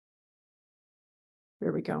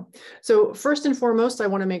There we go. So first and foremost, I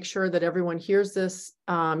want to make sure that everyone hears this.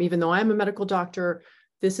 Even though I'm a medical doctor,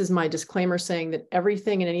 this is my disclaimer saying that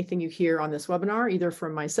everything and anything you hear on this webinar, either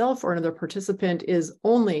from myself or another participant, is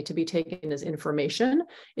only to be taken as information.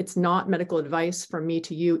 It's not medical advice from me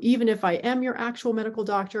to you, even if I am your actual medical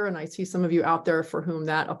doctor, and I see some of you out there for whom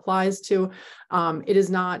that applies to. It is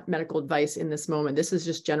not medical advice in this moment. This is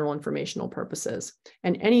just general informational purposes.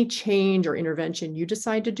 And any change or intervention you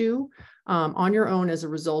decide to do on your own as a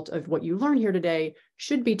result of what you learn here today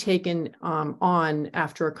should be taken on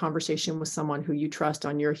after a conversation with someone who you trust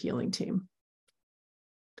on your healing team.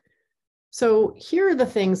 So here are the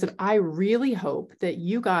things that I really hope that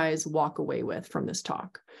you guys walk away with from this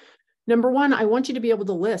talk. Number one, I want you to be able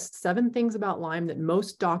to list 7 things about Lyme that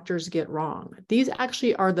most doctors get wrong. These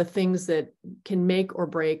actually are the things that can make or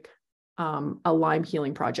break a Lyme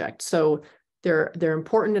healing project. So they're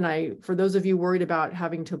important. And for those of you worried about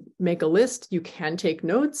having to make a list, you can take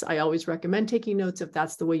notes. I always recommend taking notes if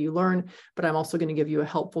that's the way you learn, but I'm also going to give you a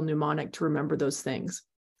helpful mnemonic to remember those things.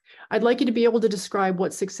 I'd like you to be able to describe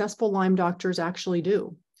what successful Lyme doctors actually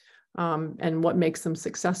do and what makes them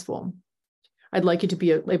successful. I'd like you to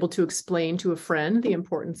be able to explain to a friend the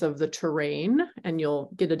importance of the terrain, and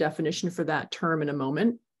you'll get a definition for that term in a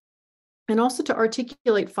moment. And also to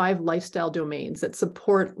articulate 5 lifestyle domains that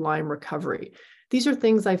support Lyme recovery. These are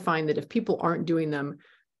things I find that if people aren't doing them,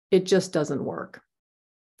 it just doesn't work.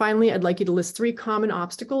 Finally, I'd like you to list 3 common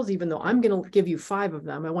obstacles. Even though I'm going to give you 5 of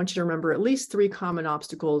them, I want you to remember at least 3 common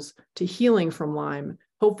obstacles to healing from Lyme,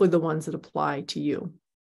 hopefully the ones that apply to you.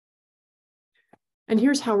 And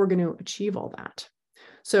here's how we're going to achieve all that.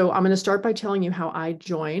 So I'm going to start by telling you how I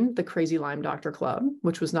joined the Crazy Lyme Doctor Club,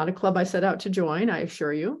 which was not a club I set out to join, I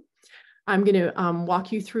assure you. I'm going to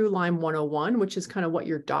walk you through Lyme 101, which is kind of what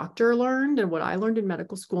your doctor learned and what I learned in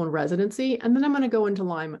medical school and residency. And then I'm going to go into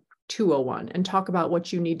Lyme 201 and talk about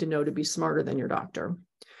what you need to know to be smarter than your doctor.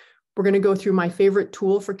 We're going to go through my favorite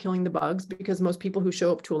tool for killing the bugs, because most people who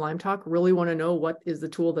show up to a Lyme talk really want to know what is the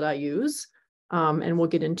tool that I use. And we'll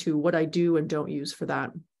get into what I do and don't use for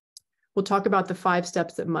that. We'll talk about the 5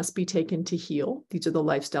 steps that must be taken to heal. These are the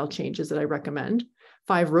lifestyle changes that I recommend.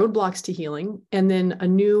 5 roadblocks to healing, and then a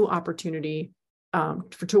new opportunity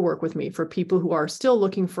to work with me for people who are still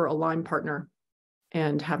looking for a Lyme partner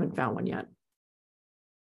and haven't found one yet.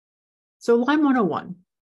 So Lyme 101.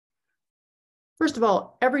 First of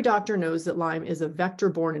all, every doctor knows that Lyme is a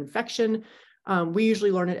vector-borne infection. We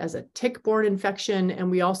usually learn it as a tick-borne infection, and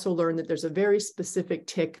we also learn that there's a very specific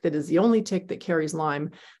tick that is the only tick that carries Lyme.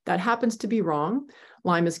 That happens to be wrong.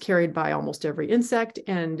 Lyme is carried by almost every insect,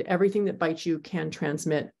 and everything that bites you can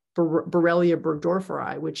transmit Borrelia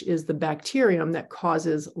burgdorferi, which is the bacterium that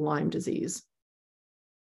causes Lyme disease.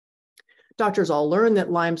 Doctors all learn that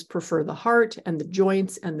Lymes prefer the heart and the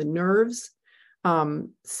joints and the nerves.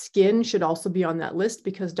 Skin should also be on that list,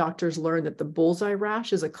 because doctors learn that the bullseye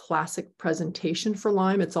rash is a classic presentation for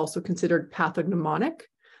Lyme. It's also considered pathognomonic.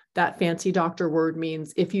 That fancy doctor word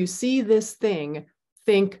means if you see this thing,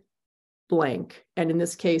 think blank. And in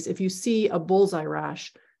this case, if you see a bullseye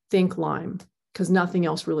rash, think Lyme, because nothing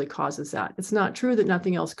else really causes that. It's not true that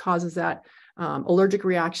nothing else causes that. Allergic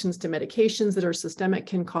reactions to medications that are systemic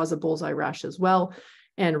can cause a bullseye rash as well.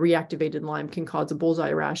 And reactivated Lyme can cause a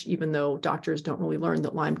bullseye rash, even though doctors don't really learn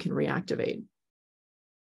that Lyme can reactivate.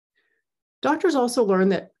 Doctors also learn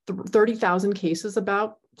that 30,000 cases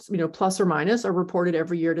about, plus or minus, are reported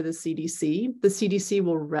every year to the CDC. The CDC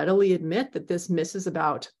will readily admit that this misses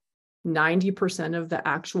about 90% of the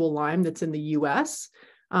actual Lyme that's in the US.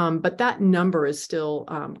 But that number is still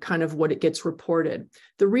kind of what it gets reported.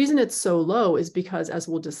 The reason it's so low is because, as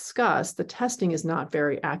we'll discuss, the testing is not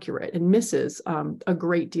very accurate and misses a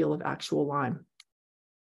great deal of actual Lyme.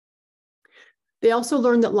 They also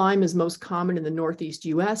learned that Lyme is most common in the Northeast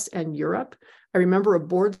US and Europe. I remember a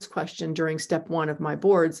boards question during step 1 of my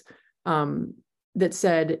boards that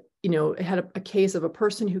said, it had a case of a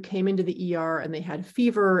person who came into the ER and they had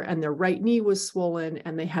fever and their right knee was swollen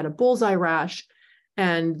and they had a bullseye rash,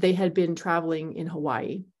 and they had been traveling in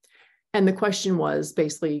Hawaii. And the question was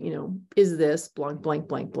basically, is this blank, blank,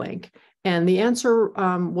 blank, blank? And the answer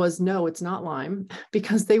was no, it's not Lyme,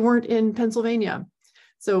 because they weren't in Pennsylvania.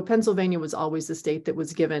 So Pennsylvania was always the state that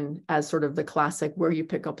was given as sort of the classic where you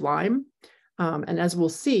pick up Lyme. And as we'll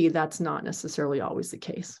see, that's not necessarily always the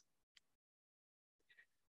case.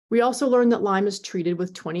 We also learned that Lyme is treated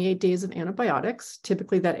with 28 days of antibiotics.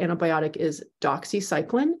 Typically, that antibiotic is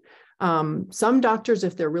doxycycline. Some doctors,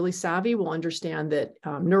 if they're really savvy, will understand that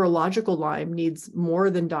neurological Lyme needs more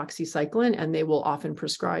than doxycycline, and they will often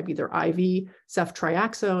prescribe either IV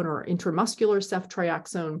ceftriaxone or intramuscular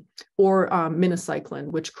ceftriaxone or minocycline,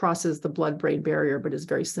 which crosses the blood-brain barrier but is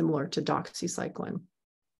very similar to doxycycline.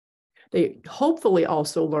 They hopefully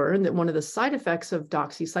also learn that one of the side effects of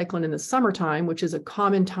doxycycline in the summertime, which is a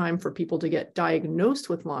common time for people to get diagnosed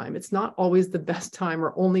with Lyme, it's not always the best time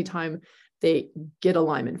or only time they get a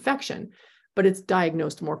Lyme infection, but it's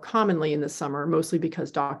diagnosed more commonly in the summer, mostly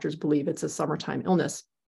because doctors believe it's a summertime illness.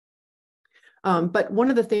 But one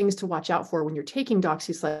of the things to watch out for when you're taking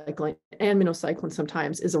doxycycline and minocycline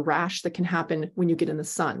sometimes is a rash that can happen when you get in the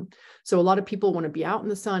sun. So a lot of people want to be out in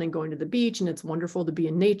the sun and going to the beach, and it's wonderful to be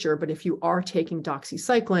in nature. But if you are taking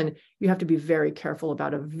doxycycline, you have to be very careful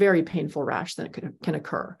about a very painful rash that can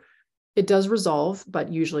occur. It does resolve,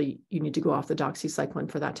 but usually you need to go off the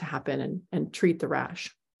doxycycline for that to happen and treat the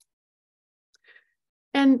rash.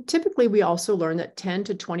 And typically we also learn that 10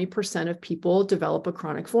 to 20% of people develop a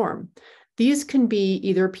chronic form. These can be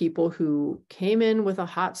either people who came in with a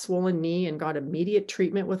hot swollen knee and got immediate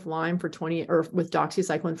treatment with Lyme for with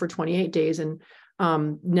doxycycline for 28 days and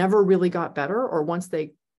never really got better, or once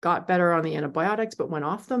they got better on the antibiotics but went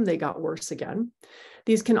off them, they got worse again.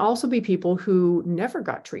 These can also be people who never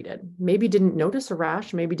got treated, maybe didn't notice a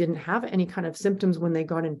rash, maybe didn't have any kind of symptoms when they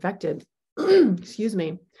got infected, excuse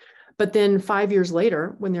me. But then 5 years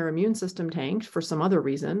later, when their immune system tanked for some other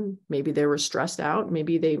reason, maybe they were stressed out,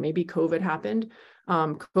 maybe COVID happened.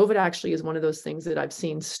 COVID actually is one of those things that I've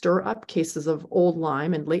seen stir up cases of old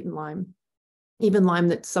Lyme and latent Lyme, even Lyme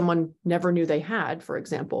that someone never knew they had, for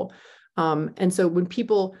example. And so when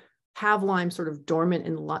people have Lyme sort of dormant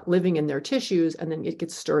and living in their tissues, and then it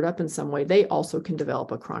gets stirred up in some way, they also can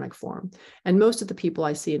develop a chronic form. And most of the people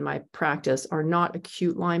I see in my practice are not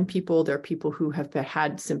acute Lyme people. They're people who have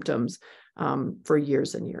had symptoms for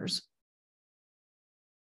years and years.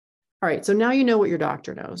 All right, so now you know what your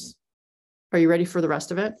doctor knows. Are you ready for the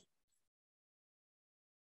rest of it?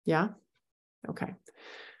 Yeah? Okay.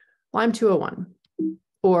 Lyme 201,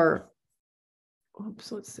 or, oops,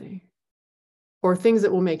 let's see. Or things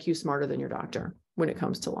that will make you smarter than your doctor when it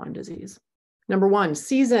comes to Lyme disease. Number one,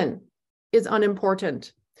 season is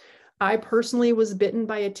unimportant. I personally was bitten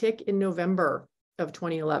by a tick in November of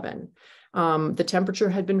 2011. The temperature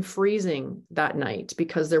had been freezing that night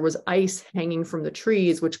because there was ice hanging from the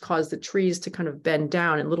trees, which caused the trees to kind of bend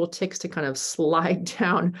down and little ticks to kind of slide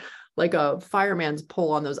down like a fireman's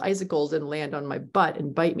pole on those icicles and land on my butt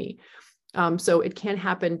and bite me. So it can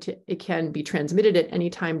happen, it can be transmitted at any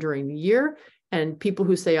time during the year. And people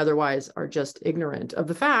who say otherwise are just ignorant of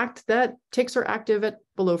the fact that ticks are active at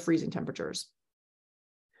below freezing temperatures.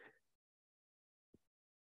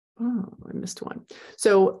 Oh, I missed one.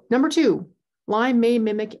 So number two, Lyme may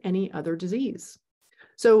mimic any other disease.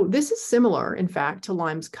 So this is similar, in fact, to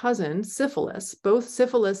Lyme's cousin, syphilis. Both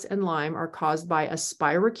syphilis and Lyme are caused by a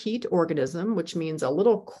spirochete organism, which means a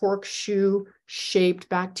little corkscrew-shaped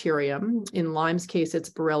bacterium. In Lyme's case, it's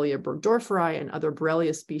Borrelia burgdorferi and other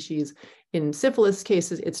Borrelia species. In syphilis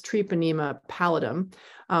cases, it's Treponema pallidum.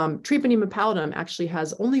 Treponema pallidum actually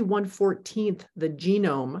has only 1/14 the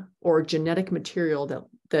genome or genetic material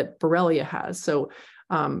that Borrelia has. So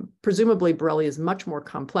presumably Borrelia is much more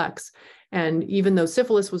complex. And even though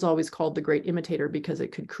syphilis was always called the great imitator because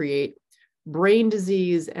it could create brain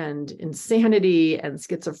disease and insanity and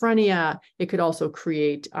schizophrenia, it could also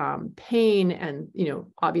create pain and,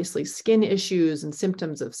 obviously skin issues and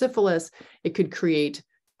symptoms of syphilis. It could create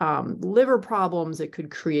liver problems. It could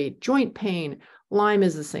create joint pain. Lyme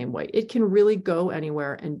is the same way. It can really go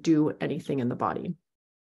anywhere and do anything in the body.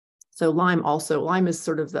 So Lyme is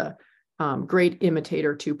sort of the great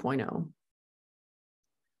imitator 2.0.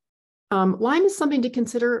 Lyme is something to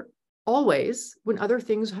consider always when other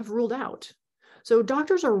things have ruled out. So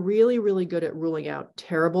doctors are really, really good at ruling out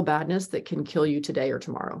terrible badness that can kill you today or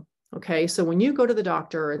tomorrow. Okay, so when you go to the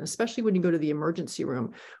doctor, and especially when you go to the emergency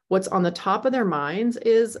room, what's on the top of their minds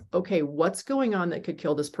is, okay, what's going on that could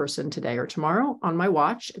kill this person today or tomorrow on my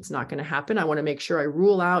watch? It's not going to happen. I want to make sure I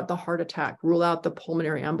rule out the heart attack, rule out the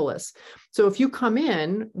pulmonary embolus. So if you come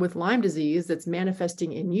in with Lyme disease that's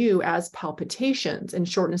manifesting in you as palpitations and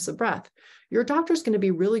shortness of breath, your doctor's going to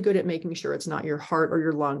be really good at making sure it's not your heart or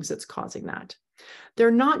your lungs that's causing that.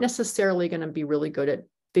 They're not necessarily going to be really good at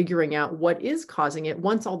figuring out what is causing it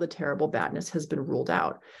once all the terrible badness has been ruled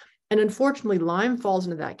out. And unfortunately, Lyme falls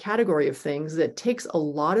into that category of things that takes a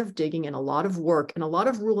lot of digging and a lot of work and a lot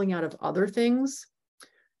of ruling out of other things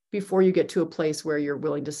before you get to a place where you're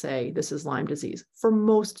willing to say this is Lyme disease for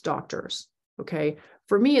most doctors. Okay.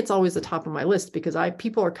 For me, it's always the top of my list because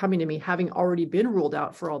people are coming to me having already been ruled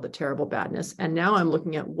out for all the terrible badness. And now I'm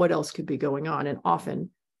looking at what else could be going on. And often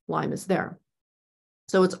Lyme is there.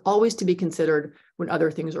 So it's always to be considered when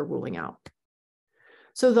other things are ruling out.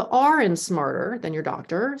 So the R in smarter than your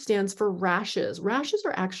doctor stands for rashes. Rashes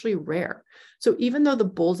are actually rare. So even though the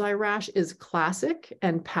bullseye rash is classic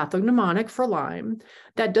and pathognomonic for Lyme,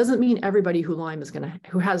 that doesn't mean everybody who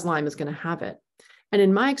has Lyme is going to have it. And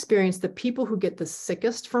in my experience, the people who get the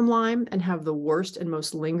sickest from Lyme and have the worst and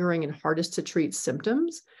most lingering and hardest to treat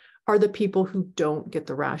symptoms are the people who don't get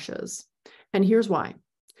the rashes. And here's why.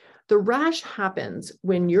 The rash happens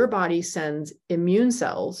when your body sends immune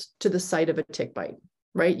cells to the site of a tick bite,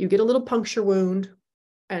 right? You get a little puncture wound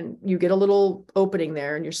and you get a little opening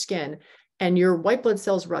there in your skin, and your white blood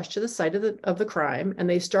cells rush to the site of the crime, and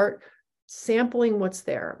they start sampling what's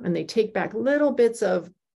there. And they take back little bits of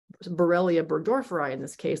Borrelia burgdorferi, in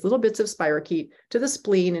this case, little bits of spirochete to the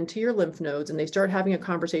spleen and to your lymph nodes, and they start having a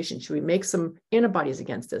conversation. Should we make some antibodies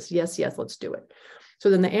against this? Yes, let's do it. So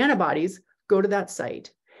then the antibodies go to that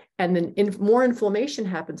site, and then more inflammation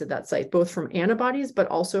happens at that site, both from antibodies, but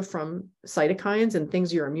also from cytokines and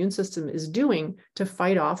things your immune system is doing to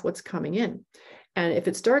fight off what's coming in. And if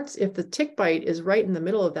the tick bite is right in the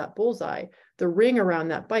middle of that bullseye, the ring around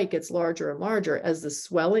that bite gets larger and larger as the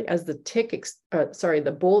swelling, as the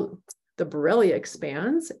Borrelia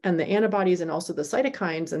expands, and the antibodies and also the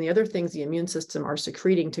cytokines and the other things the immune system are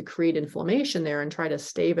secreting to create inflammation there and try to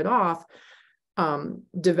stave it off,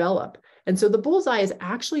 develop. And so the bullseye is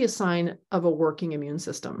actually a sign of a working immune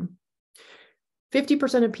system.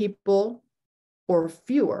 50% of people or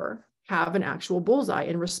fewer have an actual bullseye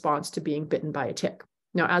in response to being bitten by a tick.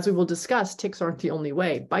 Now, as we will discuss, ticks aren't the only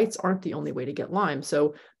way. Bites aren't the only way to get Lyme.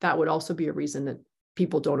 So that would also be a reason that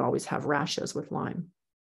people don't always have rashes with Lyme.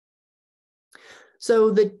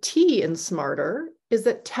 So the T in SMART-E.R is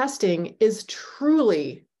that testing is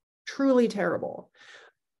truly, truly terrible.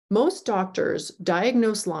 Most doctors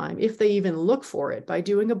diagnose Lyme, if they even look for it, by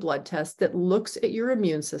doing a blood test that looks at your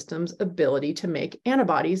immune system's ability to make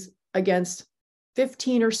antibodies against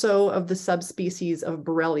 15 or so of the subspecies of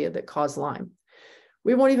Borrelia that cause Lyme.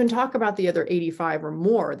 We won't even talk about the other 85 or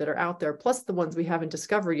more that are out there, plus the ones we haven't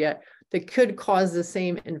discovered yet that could cause the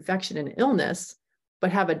same infection and illness,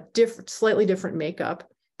 but have a slightly different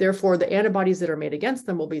makeup. Therefore, the antibodies that are made against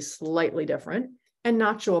them will be slightly different and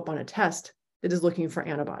not show up on a test that is looking for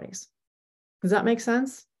antibodies. Does that make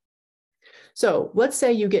sense? So let's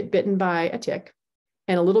say you get bitten by a tick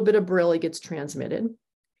and a little bit of Borrelia gets transmitted.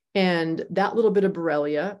 And that little bit of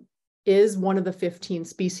Borrelia is one of the 15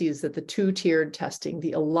 species that the two-tiered testing,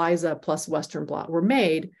 the ELISA plus Western blot, were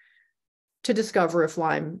made to discover if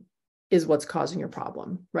Lyme is what's causing your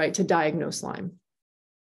problem, right? To diagnose Lyme.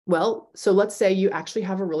 Well, so let's say you actually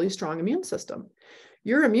have a really strong immune system.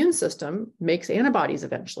 Your immune system makes antibodies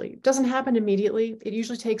eventually. It doesn't happen immediately. It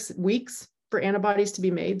usually takes weeks for antibodies to be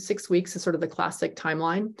made. 6 weeks is sort of the classic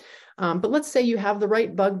timeline. But let's say you have the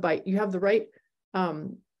right bug bite, you have the right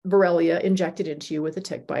Borrelia injected into you with a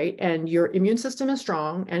tick bite, and your immune system is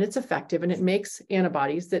strong and it's effective and it makes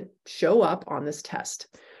antibodies that show up on this test.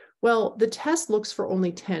 Well, the test looks for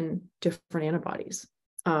only 10 different antibodies,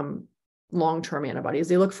 long-term antibodies.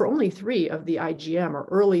 They look for only 3 of the IgM or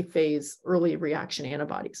early reaction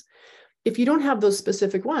antibodies. If you don't have those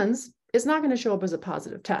specific ones, it's not going to show up as a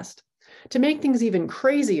positive test. To make things even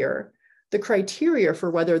crazier, the criteria for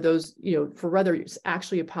whether whether it's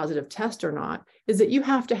actually a positive test or not is that you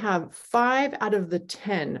have to have 5 out of the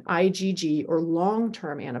 10 IgG or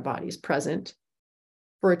long-term antibodies present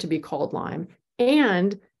for it to be called Lyme,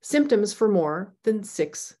 and symptoms for more than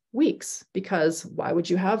 6 weeks. Because why would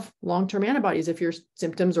you have long-term antibodies if your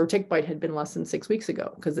symptoms or tick bite had been less than 6 weeks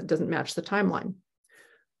ago? Because it doesn't match the timeline.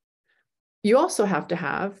 You also have to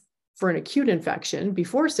have, for an acute infection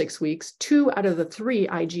before 6 weeks, 2 out of the 3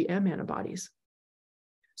 IgM antibodies.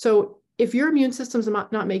 So if your immune system's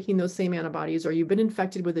not making those same antibodies, or you've been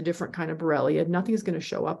infected with a different kind of Borrelia, nothing's going to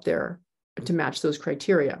show up there to match those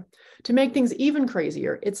criteria. To make things even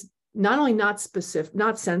crazier, it's not only not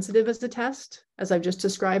sensitive as a test, as I've just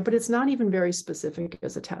described, but it's not even very specific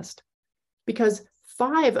as a test, because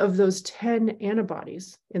 5 of those 10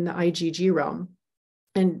 antibodies in the IgG realm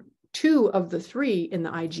and 2 of the 3 in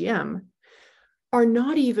the IgM are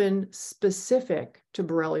not even specific to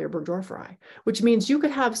Borrelia burgdorferi, which means you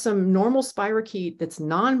could have some normal spirochete that's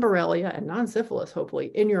non-Borrelia and non-syphilis,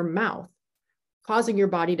 hopefully, in your mouth, causing your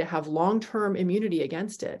body to have long-term immunity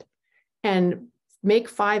against it, and make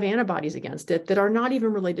 5 antibodies against it that are not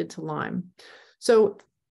even related to Lyme. So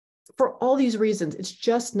for all these reasons, it's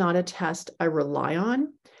just not a test I rely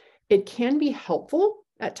on. It can be helpful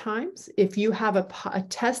at times. If you have a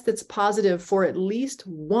test that's positive for at least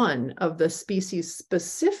one of the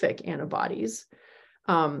species-specific antibodies,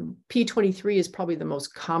 P23 is probably the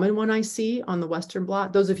most common one I see on the Western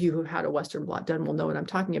blot. Those of you who've had a Western blot done will know what I'm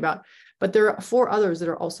talking about. But there are 4 others that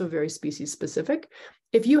are also very species-specific.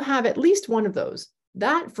 If you have at least one of those,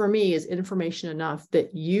 that for me is information enough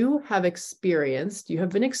that you have experienced, you have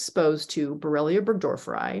been exposed to Borrelia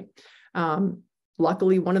burgdorferi.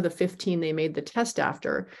 Luckily, one of the 15 they made the test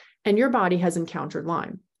after, and your body has encountered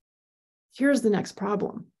Lyme. Here's the next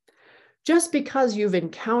problem. Just because you've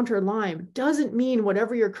encountered Lyme doesn't mean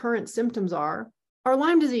whatever your current symptoms are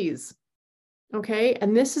Lyme disease. Okay,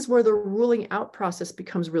 and this is where the ruling out process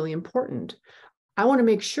becomes really important. I want to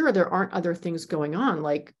make sure there aren't other things going on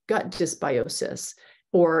like gut dysbiosis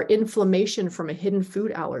or inflammation from a hidden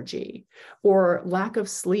food allergy or lack of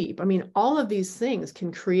sleep. I mean, all of these things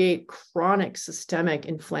can create chronic systemic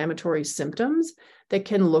inflammatory symptoms that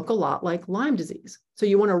can look a lot like Lyme disease. So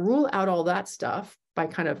you want to rule out all that stuff by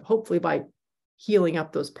hopefully by healing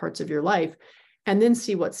up those parts of your life and then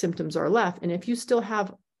see what symptoms are left. And if you still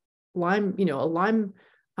have Lyme, a Lyme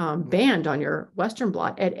band on your Western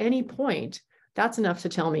blot at any point, that's enough to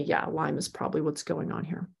tell me, yeah, Lyme is probably what's going on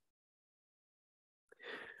here.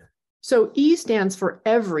 So E stands for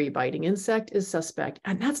every biting insect is suspect.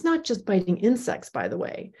 And that's not just biting insects, by the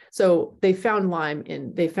way. So they found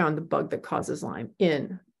they found the bug that causes Lyme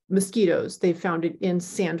in mosquitoes. They found it in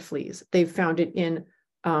sand fleas. They found it in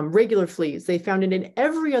regular fleas. They found it in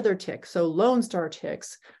every other tick. So Lone Star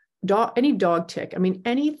ticks, any dog tick. I mean,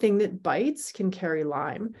 anything that bites can carry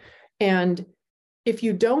Lyme. And if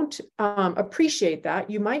you don't appreciate that,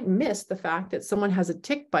 you might miss the fact that someone has a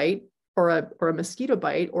tick bite or a mosquito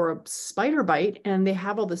bite or a spider bite, and they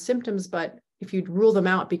have all the symptoms, but if you rule them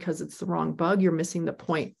out because it's the wrong bug, you're missing the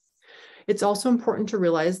point. It's also important to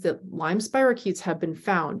realize that Lyme spirochetes have been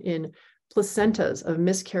found in placentas of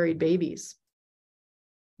miscarried babies.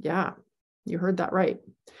 Yeah, you heard that right.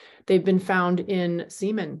 They've been found in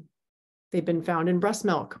semen. They've been found in breast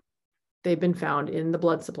milk. They've been found in the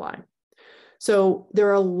blood supply. So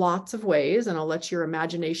there are lots of ways, and I'll let your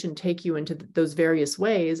imagination take you into those various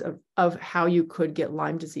ways of how you could get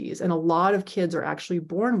Lyme disease. And a lot of kids are actually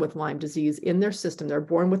born with Lyme disease in their system. They're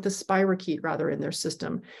born with the spirochete rather in their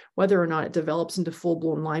system. Whether or not it develops into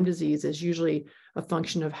full-blown Lyme disease is usually a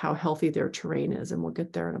function of how healthy their terrain is, and we'll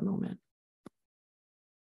get there in a moment.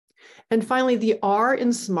 And finally, the R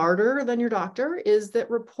in smarter than your doctor is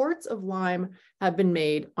that reports of Lyme have been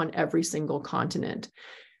made on every single continent.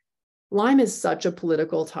 Lyme is such a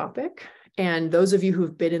political topic. And those of you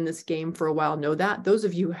who've been in this game for a while know that. Those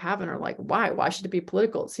of you who haven't are like, why? Why should it be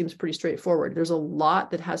political? It seems pretty straightforward. There's a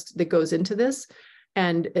lot that goes into this,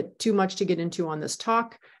 and too much to get into on this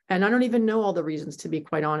talk. And I don't even know all the reasons, to be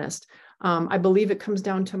quite honest. I believe it comes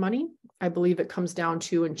down to money. I believe it comes down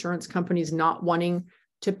to insurance companies not wanting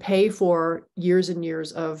to pay for years and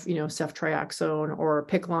years of, ceftriaxone or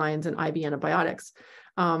PICC lines and IV antibiotics.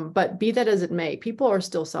 But be that as it may, people are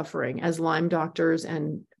still suffering as Lyme doctors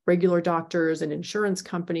and regular doctors and insurance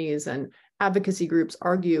companies and advocacy groups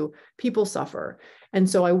argue, people suffer. And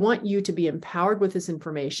so I want you to be empowered with this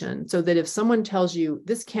information so that if someone tells you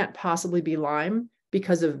this can't possibly be Lyme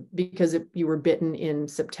because you were bitten in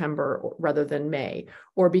September rather than May,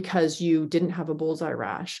 or because you didn't have a bullseye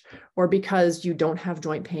rash, or because you don't have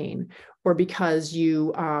joint pain, or because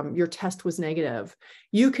your test was negative,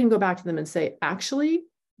 you can go back to them and say, actually,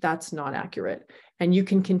 that's not accurate. And you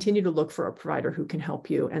can continue to look for a provider who can help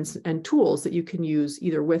you and tools that you can use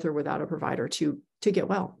either with or without a provider to get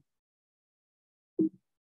well.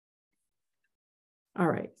 All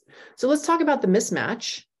right, so let's talk about the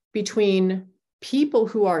mismatch between people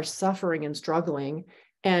who are suffering and struggling,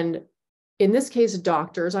 and in this case,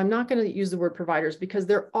 doctors. I'm not going to use the word providers because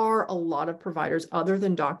there are a lot of providers other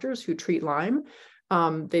than doctors who treat Lyme.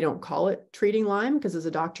 They don't call it treating Lyme because as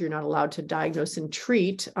a doctor, you're not allowed to diagnose and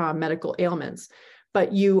treat medical ailments,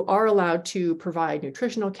 but you are allowed to provide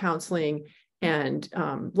nutritional counseling and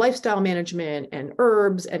lifestyle management and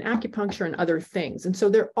herbs and acupuncture and other things. And so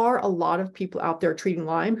there are a lot of people out there treating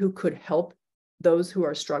Lyme who could help those who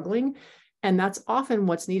are struggling. And that's often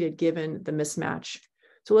what's needed given the mismatch.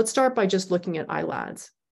 So let's start by just looking at ILADS.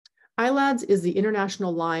 ILADS is the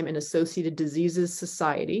International Lyme and Associated Diseases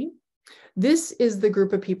Society. This is the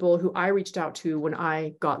group of people who I reached out to when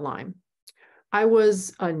I got Lyme. I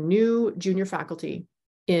was a new junior faculty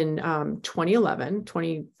in 2010,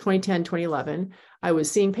 2011. I was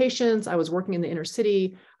seeing patients. I was working in the inner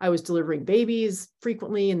city. I was delivering babies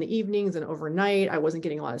frequently in the evenings and overnight. I wasn't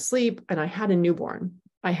getting a lot of sleep, and I had a newborn.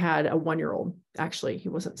 I had a 1-year-old. Actually, he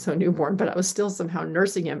wasn't so newborn, but I was still somehow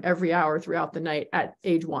nursing him every hour throughout the night at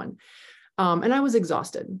age 1. And I was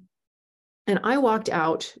exhausted. And I walked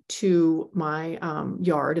out to my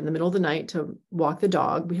yard in the middle of the night to walk the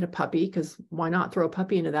dog. We had a puppy, because why not throw a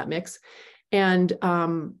puppy into that mix? And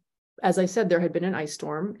as I said, there had been an ice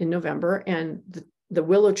storm in November, and the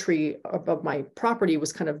willow tree above my property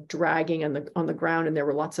was kind of dragging on the ground, and there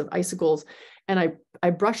were lots of icicles. And I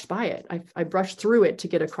brushed by it. I brushed through it to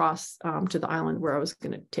get across to the island where I was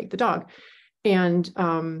going to take the dog. And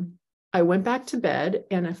I went back to bed,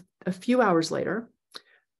 and a few hours later,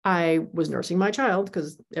 I was nursing my child,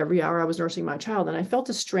 because every hour I was nursing my child, and I felt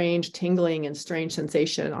a strange tingling and strange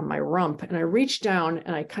sensation on my rump. And I reached down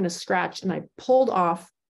and I kind of scratched, and I pulled off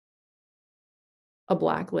a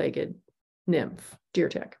black-legged nymph deer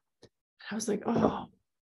tick. I was like, oh,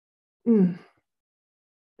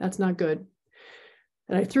 that's not good.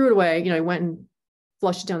 And I threw it away. I went and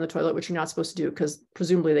flushed it down the toilet, which you're not supposed to do, because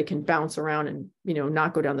presumably they can bounce around and,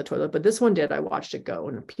 not go down the toilet. But this one did. I watched it go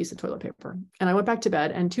in a piece of toilet paper. And I went back to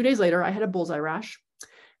bed. And 2 days later, I had a bullseye rash,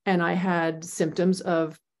 and I had symptoms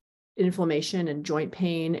of inflammation and joint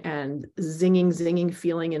pain and zinging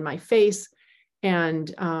feeling in my face. And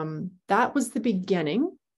that was the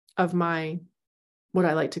beginning of what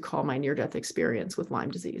I like to call my near-death experience with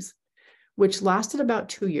Lyme disease, which lasted about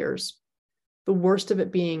 2 years. The worst of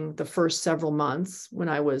it being the first several months when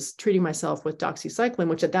I was treating myself with doxycycline,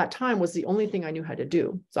 which at that time was the only thing I knew how to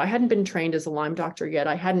do. So I hadn't been trained as a Lyme doctor yet.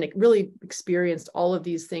 I hadn't really experienced all of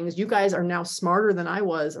these things. You guys are now smarter than I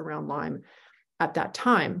was around Lyme at that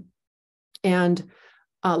time. And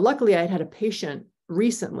luckily, I had a patient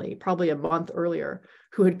recently, probably a month earlier,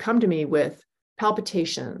 who had come to me with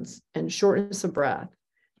palpitations and shortness of breath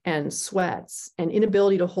and sweats and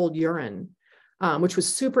inability to hold urine, which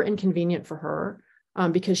was super inconvenient for her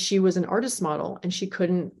because she was an artist model and she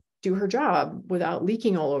couldn't do her job without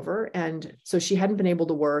leaking all over. And so she hadn't been able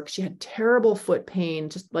to work. She had terrible foot pain,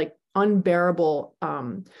 just like unbearable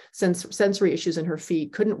sensory issues in her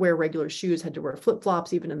feet, couldn't wear regular shoes, had to wear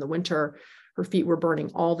flip-flops even in the winter. Her feet were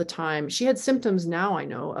burning all the time. She had symptoms now, I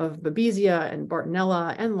know, of Babesia and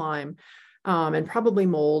Bartonella and Lyme, and probably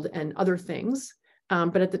mold and other things.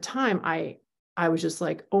 But at the time, I was just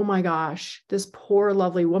like, oh my gosh, this poor,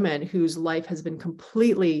 lovely woman whose life has been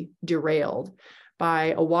completely derailed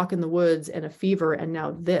by a walk in the woods and a fever, and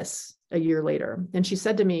now this a year later. And she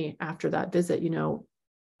said to me after that visit,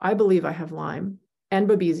 I believe I have Lyme and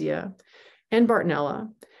Babesia and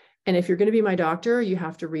Bartonella. And if you're going to be my doctor, you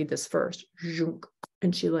have to read this first.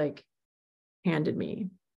 And she handed me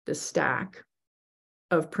this stack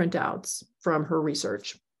of printouts from her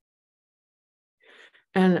research.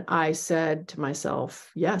 And I said to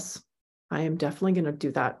myself, yes, I am definitely going to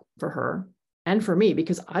do that for her and for me,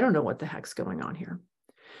 because I don't know what the heck's going on here.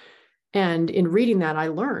 And in reading that, I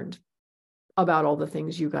learned about all the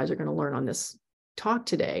things you guys are going to learn on this talk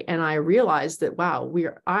today. And I realized that, wow,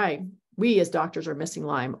 we as doctors are missing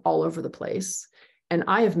Lyme all over the place. And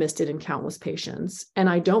I have missed it in countless patients, and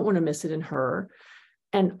I don't want to miss it in her.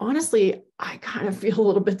 And honestly, I kind of feel a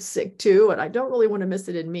little bit sick too, and I don't really want to miss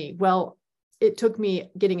it in me. Well, it took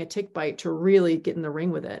me getting a tick bite to really get in the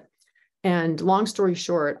ring with it. And long story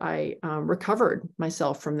short, I recovered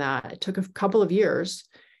myself from that. It took a couple of years,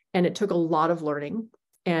 and it took a lot of learning,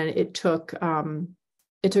 and it took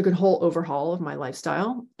a whole overhaul of my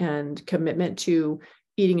lifestyle and commitment to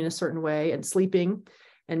eating in a certain way and sleeping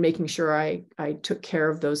and making sure I took care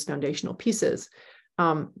of those foundational pieces.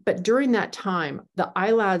 But during that time, the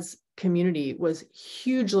ILADS community was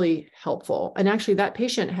hugely helpful. And actually that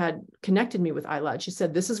patient had connected me with ILADS. She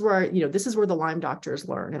said, this is where the Lyme doctors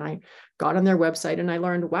learn. And I got on their website and I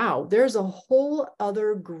learned, wow, there's a whole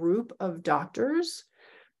other group of doctors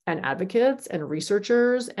and advocates and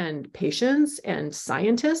researchers and patients and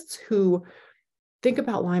scientists who think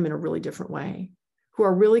about Lyme in a really different way, who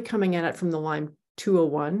are really coming at it from the Lyme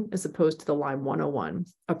 201 as opposed to the Lyme 101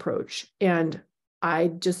 approach. And I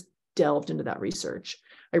just delved into that research.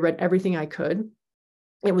 I read everything I could.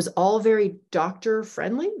 It was all very doctor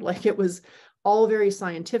friendly, it was all very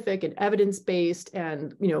scientific and evidence-based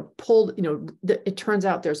and, it turns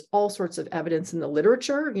out there's all sorts of evidence in the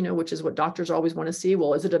literature, which is what doctors always want to see.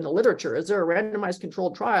 Well, is it in the literature? Is there a randomized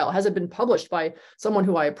controlled trial? Has it been published by someone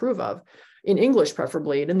who I approve of? In English,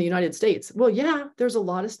 preferably, and in the United States? Well, yeah, there's a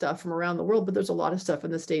lot of stuff from around the world, but there's a lot of stuff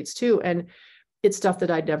in the States too. And it's stuff that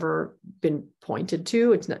I'd never been pointed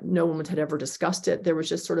to. No one had ever discussed it. There was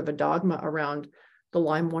just sort of a dogma around the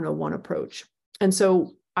Lyme 101 approach. And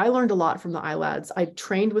so I learned a lot from the ILADS. I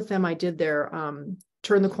trained with them. I did their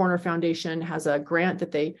Turn the Corner Foundation has a grant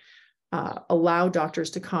that they allow doctors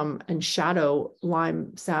to come and shadow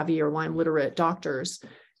Lyme savvy or Lyme literate doctors.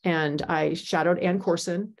 And I shadowed Ann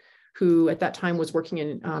Corson, who at that time was working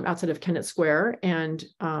in outside of Kennett Square, and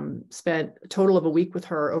spent a total of a week with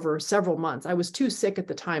her over several months. I was too sick at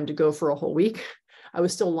the time to go for a whole week. I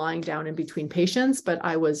was still lying down in between patients, but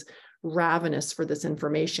I was ravenous for this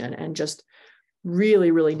information and just really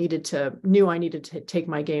knew I needed to take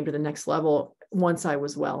my game to the next level once I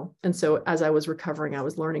was well. And so as I was recovering, I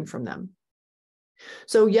was learning from them.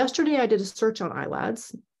 So yesterday I did a search on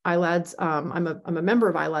ILADS. ILADS, I'm a member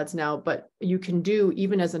of ILADS now, but you can do,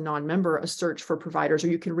 even as a non-member, a search for providers, or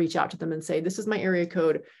you can reach out to them and say, this is my area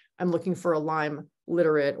code. I'm looking for a Lyme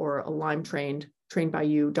literate or a Lyme trained by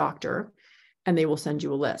you doctor, and they will send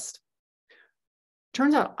you a list.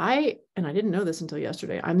 Turns out and I didn't know this until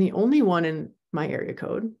yesterday, I'm the only one in my area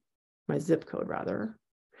code, my zip code rather.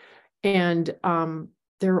 And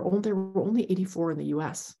there were only 84 in the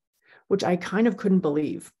US, which I kind of couldn't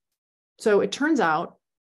believe. So it turns out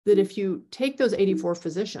that if you take those 84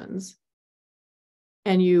 physicians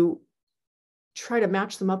and you try to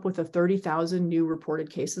match them up with the 30,000 new reported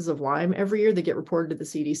cases of Lyme every year that get reported to the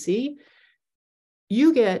CDC,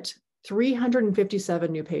 you get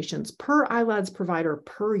 357 new patients per ILADS provider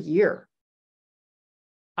per year.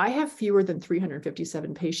 I have fewer than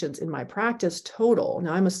 357 patients in my practice total.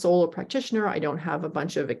 Now, I'm a solo practitioner. I don't have a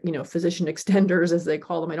bunch of, physician extenders, as they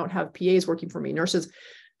call them. I don't have PAs working for me, nurses.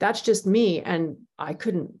 That's just me. And I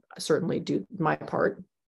couldn't certainly do my part.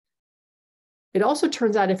 It also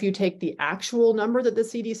turns out if you take the actual number that the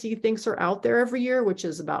CDC thinks are out there every year, which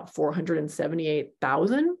is about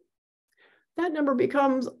 478,000, that number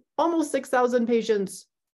becomes almost 6,000 patients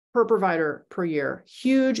per provider per year.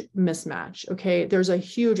 Huge mismatch. Okay. There's a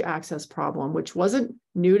huge access problem, which wasn't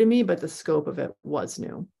new to me, but the scope of it was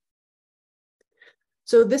new.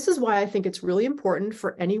 So this is why I think it's really important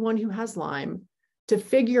for anyone who has Lyme to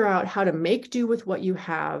figure out how to make do with what you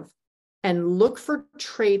have and look for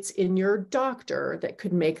traits in your doctor that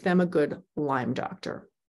could make them a good Lyme doctor.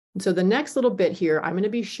 And so the next little bit here, I'm going to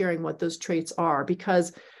be sharing what those traits are,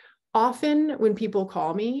 because often when people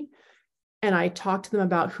call me and I talk to them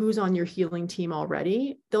about who's on your healing team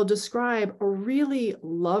already, they'll describe a really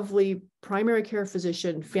lovely primary care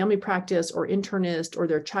physician, family practice, or internist, or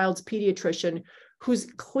their child's pediatrician who's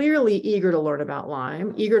clearly eager to learn about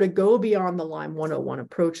Lyme, eager to go beyond the Lyme 101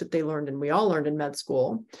 approach that they learned and we all learned in med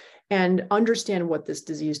school, and understand what this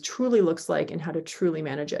disease truly looks like and how to truly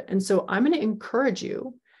manage it. And so I'm going to encourage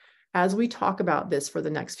you, as we talk about this for the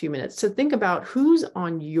next few minutes, to think about who's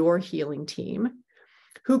on your healing team,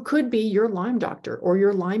 who could be your Lyme doctor or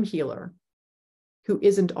your Lyme healer, who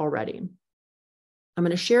isn't already. I'm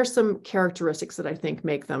going to share some characteristics that I think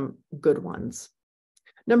make them good ones.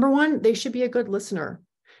 Number one, they should be a good listener.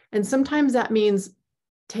 And sometimes that means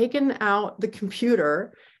taking out the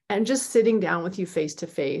computer and just sitting down with you face to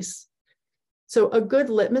face. So a good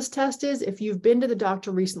litmus test is if you've been to the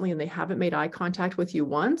doctor recently and they haven't made eye contact with you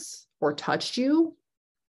once or touched you,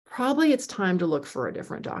 probably it's time to look for a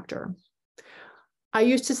different doctor. I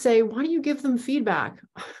used to say, why don't you give them feedback?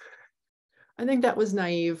 I think that was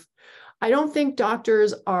naive. I think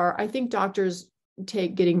doctors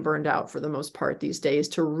take getting burned out for the most part these days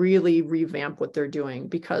to really revamp what they're doing,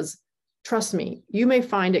 because trust me, you may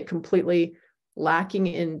find it completely lacking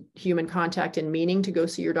in human contact and meaning to go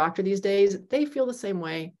see your doctor these days. They feel the same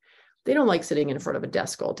way. They don't like sitting in front of a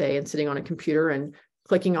desk all day and sitting on a computer and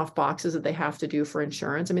clicking off boxes that they have to do for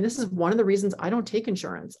insurance. I mean, this is one of the reasons I don't take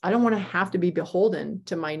insurance. I don't want to have to be beholden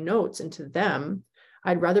to my notes and to them.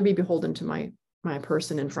 I'd rather be beholden to my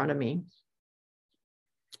person in front of me.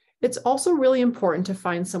 It's also really important to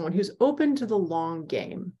find someone who's open to the long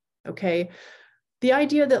game, okay? The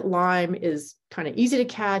idea that Lyme is kind of easy to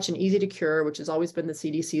catch and easy to cure, which has always been the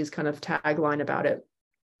CDC's kind of tagline about it,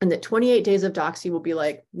 and that 28 days of doxy will be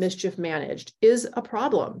like mischief managed, is a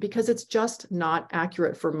problem because it's just not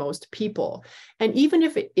accurate for most people. And even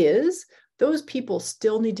if it is, those people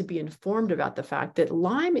still need to be informed about the fact that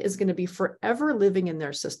Lyme is going to be forever living in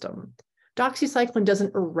their system. Doxycycline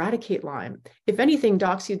doesn't eradicate Lyme. If anything,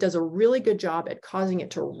 doxy does a really good job at causing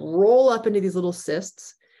it to roll up into these little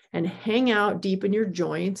cysts and hang out deep in your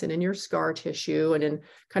joints and in your scar tissue and in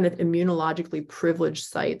kind of immunologically privileged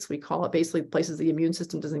sites. We call it basically places the immune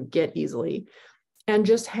system doesn't get easily, and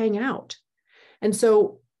just hang out. And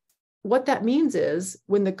so what that means is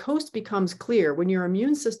when the coast becomes clear, when your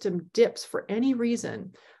immune system dips for any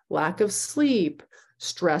reason, lack of sleep,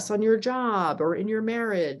 stress on your job or in your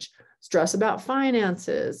marriage, stress about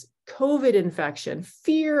finances, COVID infection,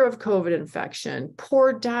 fear of COVID infection,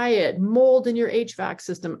 poor diet, mold in your HVAC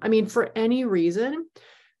system. I mean, for any reason,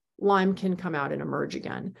 Lyme can come out and emerge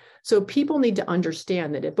again. So people need to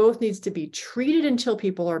understand that it both needs to be treated until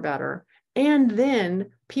people are better, and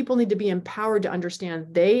then people need to be empowered to understand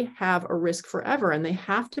they have a risk forever and they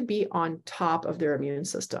have to be on top of their immune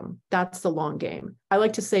system. That's the long game. I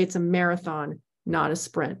like to say it's a marathon, not a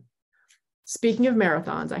sprint. Speaking of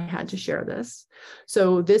marathons, I had to share this.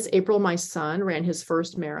 So this April, my son ran his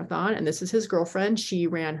first marathon, and this is his girlfriend. She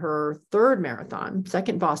ran her third marathon,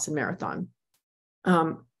 second Boston Marathon.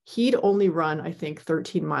 He'd only run, I think,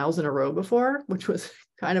 13 miles in a row before, which was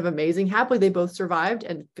kind of amazing. Happily, they both survived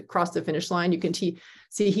and crossed the finish line. You can see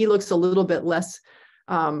he looks a little bit less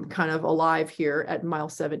kind of alive here at mile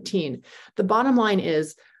 17. The bottom line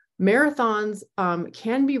is marathons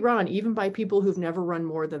can be run even by people who've never run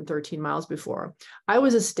more than 13 miles before. I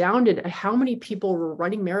was astounded at how many people were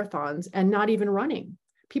running marathons and not even running.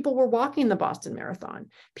 People were walking the Boston Marathon.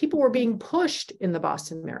 People were being pushed in the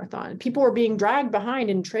Boston Marathon. People were being dragged behind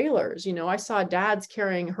in trailers. You know, I saw dads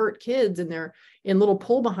carrying hurt kids in little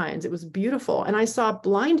pull behinds. It was beautiful. And I saw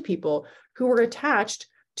blind people who were attached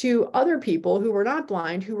to other people who were not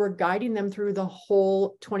blind, who were guiding them through the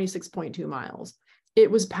whole 26.2 miles. It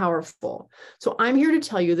was powerful. So I'm here to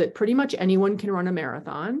tell you that pretty much anyone can run a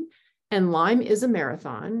marathon, and Lyme is a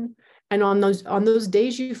marathon. And on those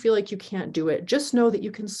days you feel like you can't do it, just know that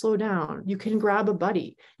you can slow down. You can grab a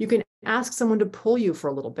buddy. You can ask someone to pull you for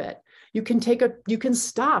a little bit. You can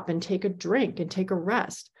stop and take a drink and take a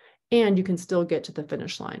rest, and you can still get to the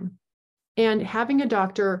finish line. And having a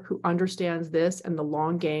doctor who understands this and the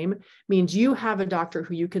long game means you have a doctor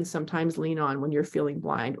who you can sometimes lean on when you're feeling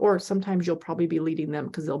blind, or sometimes you'll probably be leading them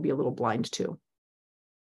because they'll be a little blind too.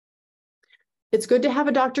 It's good to have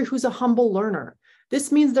a doctor who's a humble learner. This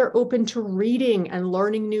means they're open to reading and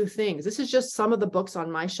learning new things. This is just some of the books on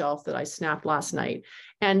my shelf that I snapped last night.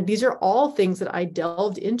 And these are all things that I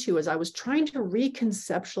delved into as I was trying to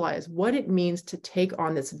reconceptualize what it means to take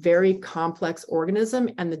on this very complex organism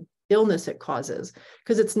and the illness it causes.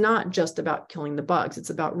 Because it's not just about killing the bugs.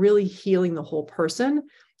 It's about really healing the whole person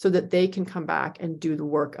so that they can come back and do the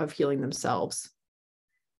work of healing themselves.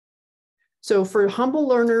 So for humble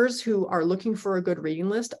learners who are looking for a good reading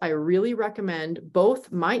list, I really recommend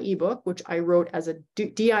both my ebook, which I wrote as a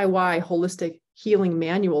DIY holistic healing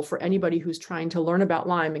manual for anybody who's trying to learn about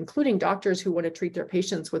Lyme, including doctors who want to treat their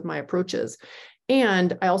patients with my approaches.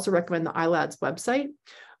 And I also recommend the ILADS website.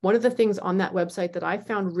 One of the things on that website that I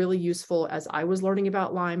found really useful as I was learning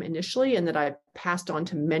about Lyme initially, and that I passed on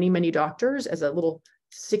to many, many doctors as a little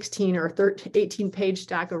 16 or 18 page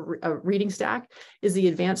stack of reading stack, is the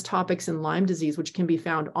advanced topics in Lyme disease, which can be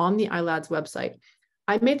found on the ILADS website.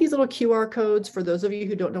 I made these little QR codes for those of you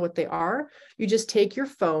who don't know what they are. You just take your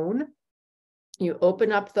phone, you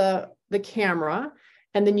open up the camera,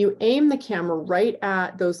 and then you aim the camera right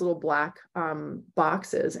at those little black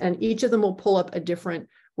boxes. And each of them will pull up a different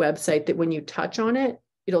website that when you touch on it,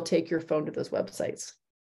 it'll take your phone to those websites.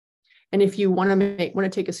 And if you want to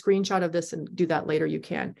take a screenshot of this and do that later, you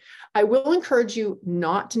can. I will encourage you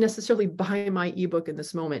not to necessarily buy my ebook in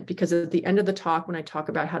this moment, because at the end of the talk, when I talk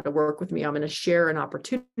about how to work with me, I'm going to share an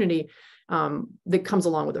opportunity that comes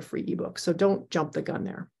along with a free ebook. So don't jump the gun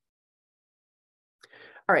there.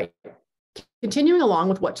 All right. Continuing along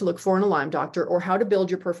with what to look for in a Lyme doctor, or how to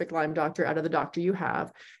build your perfect Lyme doctor out of the doctor you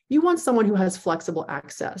have, you want someone who has flexible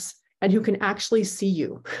access and who can actually see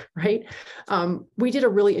you, right? We did a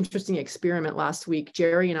really interesting experiment last week,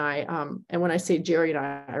 Jerry and I, and when I say Jerry and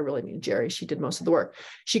I really mean Jerry, she did most of the work.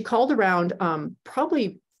 She called around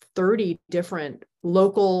probably 30 different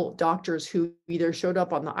local doctors who either showed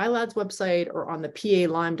up on the ILADS website or on the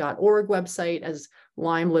PALyme.org website as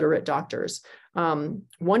Lyme literate doctors. One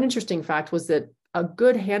interesting fact was that a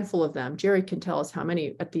good handful of them, Jerry can tell us how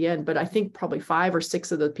many at the end, but I think probably 5 or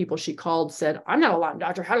 6 of the people she called said, "I'm not a Lyme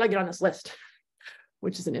doctor. How did I get on this list?"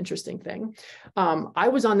 Which is an interesting thing. I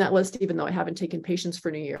was on that list, even though I haven't taken patients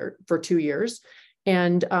for 2 years.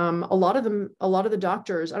 And a lot of the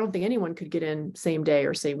doctors, I don't think anyone could get in same day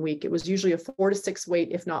or same week. It was usually a 4 to 6 wait,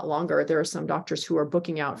 if not longer. There are some doctors who are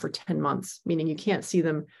booking out for 10 months, meaning you can't see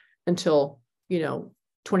them until,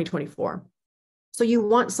 2024. So you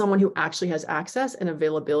want someone who actually has access and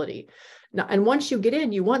availability. Now, and once you get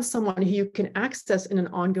in, you want someone who you can access in an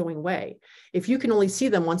ongoing way. If you can only see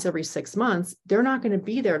them once every 6 months, they're not going to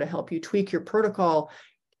be there to help you tweak your protocol,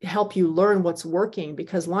 help you learn what's working,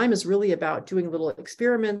 because Lyme is really about doing little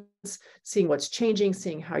experiments, seeing what's changing,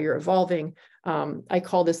 seeing how you're evolving. I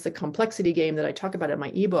call this the complexity game that I talk about in my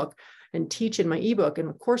ebook and teach in my ebook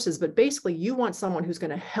and courses. But basically, you want someone who's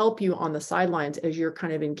going to help you on the sidelines as you're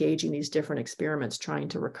kind of engaging these different experiments, trying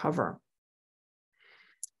to recover.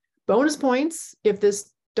 Bonus points if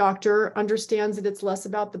this doctor understands that it's less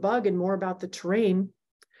about the bug and more about the terrain.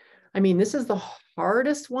 I mean, this is the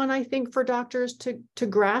hardest one, I think, for doctors to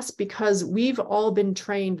grasp, because we've all been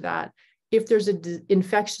trained that if there's an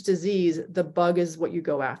infectious disease, the bug is what you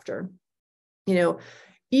go after. You know,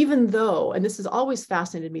 even though, and this has always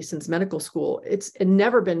fascinated me since medical school, it's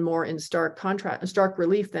never been more in stark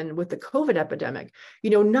relief than with the COVID epidemic.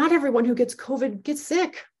 You know, not everyone who gets COVID gets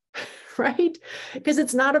sick, right? Because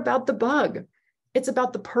it's not about the bug. It's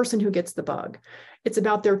about the person who gets the bug. It's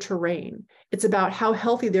about their terrain. It's about how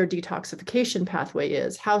healthy their detoxification pathway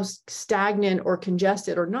is, how stagnant or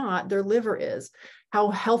congested or not their liver is, how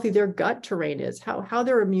healthy their gut terrain is, how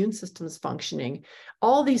their immune system is functioning.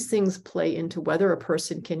 All these things play into whether a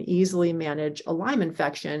person can easily manage a Lyme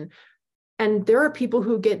infection. And there are people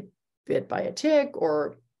who get bit by a tick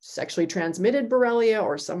or sexually transmitted Borrelia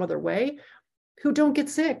or some other way who don't get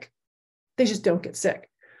sick. They just don't get sick.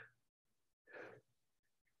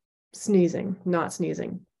 Sneezing, not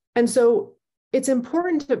sneezing. And so it's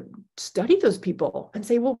important to study those people and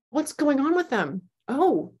say, well, what's going on with them?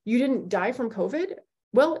 Oh, you didn't die from COVID?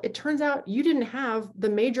 Well, it turns out you didn't have the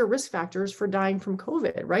major risk factors for dying from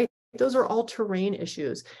COVID, right? Those are all terrain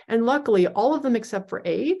issues. And luckily, all of them except for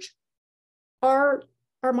age are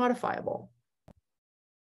modifiable.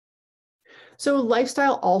 So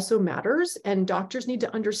lifestyle also matters, and doctors need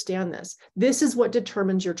to understand this. This is what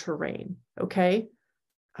determines your terrain, okay?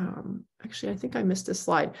 Actually, I think I missed this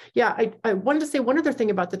slide. Yeah, I wanted to say one other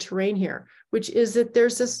thing about the terrain here, which is that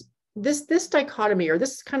there's this dichotomy, or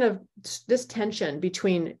this tension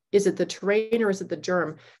between, is it the terrain or is it the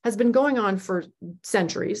germ, has been going on for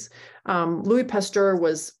centuries. Louis Pasteur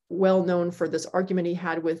was well known for this argument he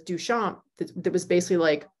had with Duchamp that was basically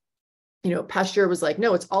like, you know, Pasteur was like,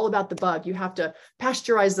 no, it's all about the bug. You have to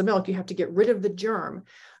pasteurize the milk. You have to get rid of the germ.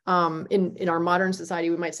 In our modern society,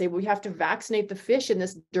 we might say, well, we have to vaccinate the fish in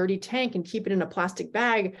this dirty tank and keep it in a plastic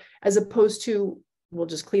bag, as opposed to, we'll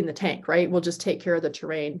just clean the tank, right? We'll just take care of the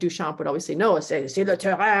terrain. Duchamp would always say, no, c'est le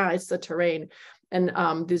terrain, it's the terrain. And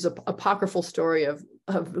there's an apocryphal story of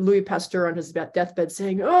Louis Pasteur on his deathbed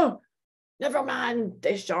saying, oh, never mind,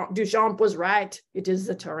 Duchamp was right. It is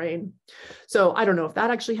the terrain. So I don't know if that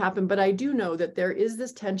actually happened, but I do know that there is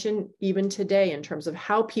this tension even today in terms of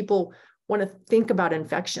how people want to think about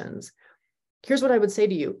infections. Here's what I would say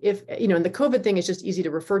to you. If, you know, and the COVID thing is just easy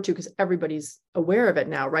to refer to because everybody's aware of it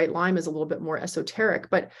now, right? Lyme is a little bit more esoteric,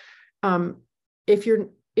 but if you're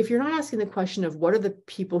not asking the question of what are the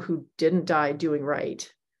people who didn't die doing right,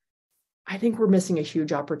 I think we're missing a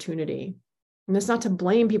huge opportunity. And it's not to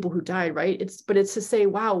blame people who died, right? But it's to say,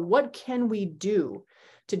 wow, what can we do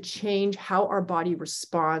to change how our body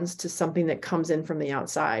responds to something that comes in from the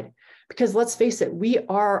outside? Because let's face it, we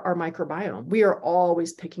are our microbiome. We are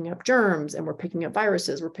always picking up germs, and we're picking up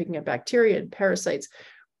viruses, we're picking up bacteria and parasites.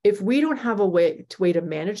 If we don't have a way to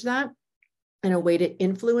manage that and a way to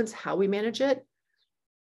influence how we manage it,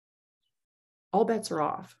 all bets are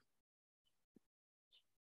off.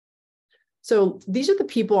 So these are the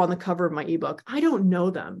people on the cover of my ebook. I don't know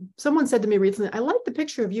them. Someone said to me recently, I like the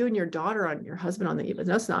picture of you and your daughter on your husband on the ebook.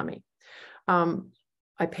 That's not me.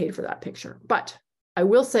 I paid for that picture, but I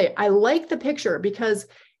will say I like the picture because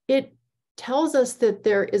it tells us that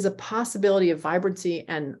there is a possibility of vibrancy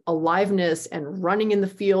and aliveness and running in the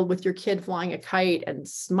field with your kid flying a kite and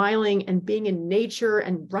smiling and being in nature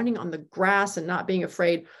and running on the grass and not being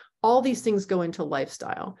afraid. All these things go into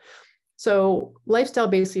lifestyle. So lifestyle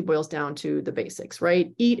basically boils down to the basics,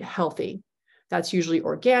 right? Eat healthy. That's usually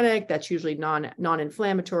organic. That's usually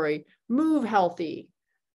non-inflammatory. Move healthy.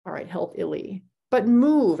 All right, health illy. But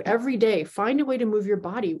move every day. Find a way to move your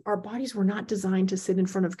body. Our bodies were not designed to sit in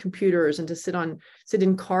front of computers and to sit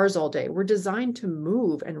in cars all day. We're designed to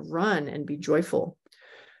move and run and be joyful.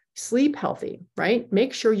 Sleep healthy, right?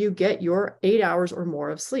 Make sure you get your 8 hours or more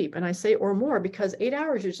of sleep. And I say or more because 8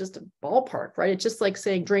 hours is just a ballpark, right? It's just like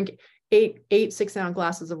saying drink eight 6-ounce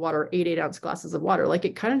glasses of water, 8-ounce glasses of water. Like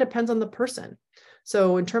it kind of depends on the person.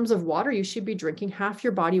 So in terms of water, you should be drinking half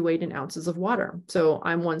your body weight in ounces of water. So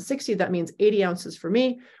I'm 160, that means 80 ounces for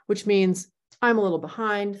me, which means I'm a little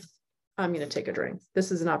behind. I'm going to take a drink.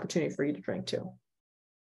 This is an opportunity for you to drink too.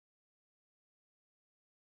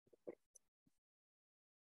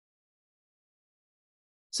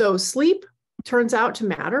 So sleep turns out to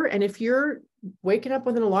matter. And if you're waking up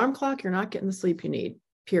with an alarm clock, you're not getting the sleep you need,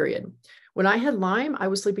 period. When I had Lyme, I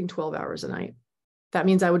was sleeping 12 hours a night. That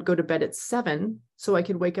means I would go to bed at 7 so I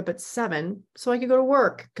could wake up at 7 so I could go to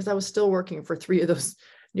work because I was still working for 3 of those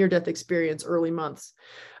near-death experience early months.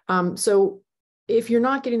 So if you're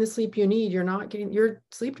not getting the sleep you need, you're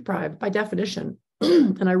sleep deprived by definition.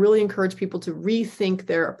 And I really encourage people to rethink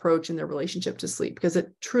their approach and their relationship to sleep because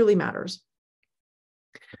it truly matters.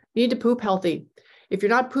 You need to poop healthy. If you're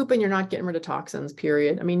not pooping, you're not getting rid of toxins,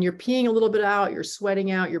 period. I mean, you're peeing a little bit out, you're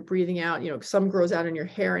sweating out, you're breathing out, some grows out in your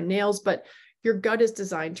hair and nails, but your gut is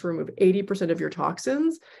designed to remove 80% of your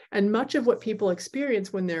toxins. And much of what people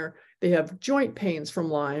experience when they have joint pains from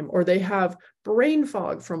Lyme, or they have brain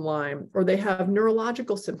fog from Lyme, or they have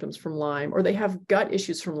neurological symptoms from Lyme, or they have gut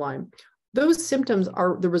issues from Lyme, those symptoms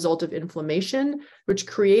are the result of inflammation, which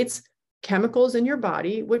creates chemicals in your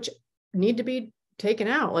body, which need to be taken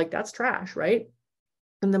out. Like that's trash, right?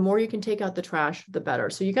 And the more you can take out the trash, the better.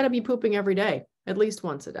 So you got to be pooping every day, at least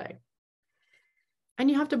once a day. And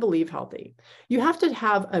you have to believe healthy. You have to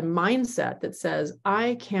have a mindset that says,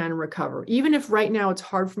 I can recover. Even if right now it's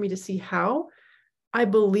hard for me to see how, I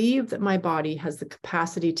believe that my body has the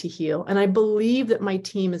capacity to heal. And I believe that my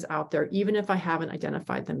team is out there, even if I haven't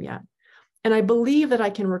identified them yet. And I believe that I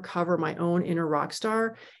can recover my own inner rock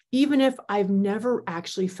star, even if I've never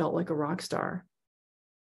actually felt like a rock star.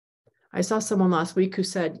 I saw someone last week who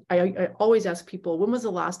said, I always ask people, when was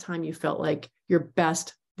the last time you felt like your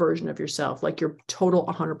best version of yourself, like your total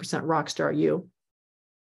 100% rock star you?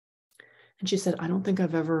 And she said, I don't think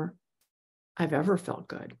I've ever felt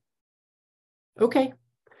good. Okay.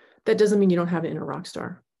 That doesn't mean you don't have an inner rock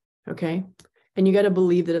star. Okay. And you got to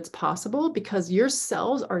believe that it's possible because your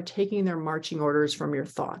cells are taking their marching orders from your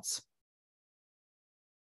thoughts.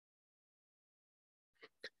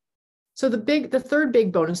 So the third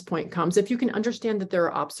big bonus point comes if you can understand that there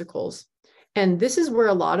are obstacles. And this is where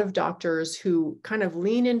a lot of doctors who kind of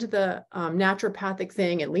lean into the naturopathic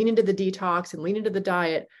thing and lean into the detox and lean into the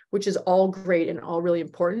diet, which is all great and all really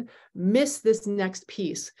important, miss this next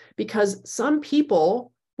piece because some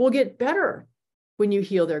people will get better when you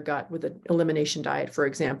heal their gut with an elimination diet, for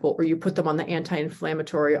example, or you put them on the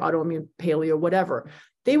anti-inflammatory, autoimmune, paleo, whatever.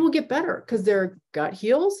 They will get better because their gut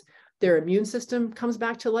heals, their immune system comes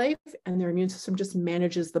back to life, and their immune system just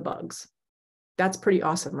manages the bugs. That's pretty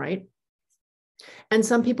awesome, right? And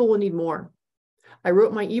some people will need more. I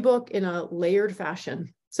wrote my ebook in a layered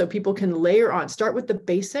fashion so people can layer on, start with the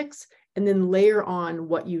basics and then layer on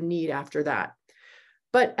what you need after that.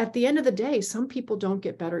 But at the end of the day, some people don't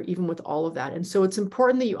get better even with all of that. And so it's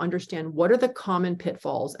important that you understand what are the common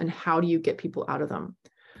pitfalls and how do you get people out of them.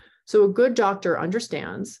 So a good doctor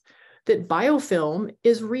understands that biofilm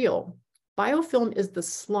is real. Biofilm is the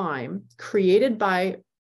slime created by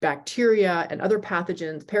bacteria and other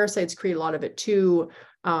pathogens. Parasites create a lot of it too.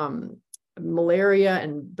 Malaria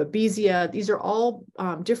and babesia, these are all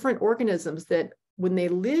different organisms that when they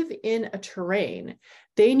live in a terrain,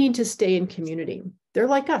 they need to stay in community. They're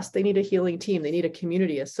like us. They need a healing team. They need a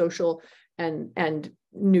community, a social and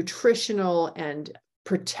nutritional and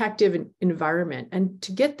protective environment. And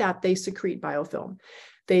to get that, they secrete biofilm.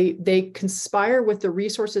 They conspire with the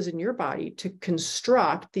resources in your body to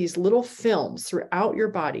construct these little films throughout your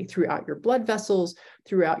body, throughout your blood vessels,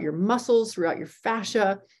 throughout your muscles, throughout your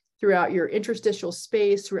fascia, throughout your interstitial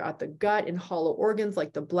space, throughout the gut and hollow organs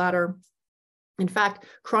like the bladder. In fact,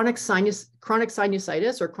 chronic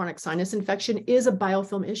sinusitis or chronic sinus infection is a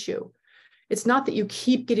biofilm issue. It's not that you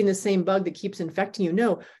keep getting the same bug that keeps infecting you.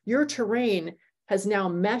 No, your terrain has now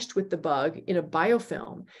meshed with the bug in a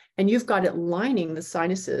biofilm, and you've got it lining the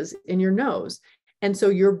sinuses in your nose. And so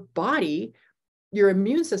your body, your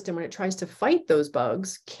immune system, when it tries to fight those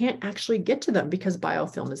bugs, can't actually get to them because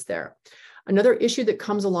biofilm is there. Another issue that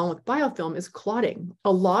comes along with biofilm is clotting.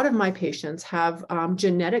 A lot of my patients have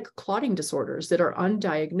genetic clotting disorders that are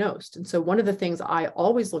undiagnosed. And so one of the things I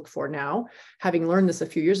always look for now, having learned this a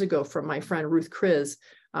few years ago from my friend Ruth Kriz,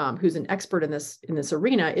 who's an expert in this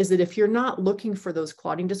arena, is that if you're not looking for those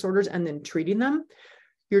clotting disorders and then treating them,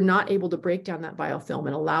 you're not able to break down that biofilm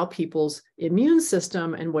and allow people's immune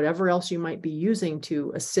system and whatever else you might be using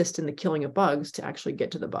to assist in the killing of bugs to actually get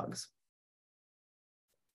to the bugs.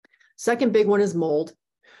 Second big one is mold.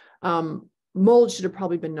 Mold should have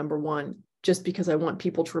probably been number one, just because I want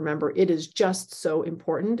people to remember it is just so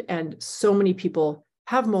important. And so many people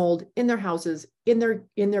have mold in their houses, in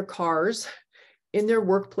their cars, in their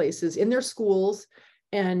workplaces, in their schools,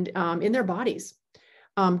 and in their bodies.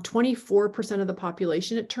 24% of the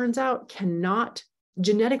population, it turns out,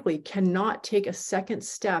 genetically cannot take a second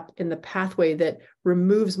step in the pathway that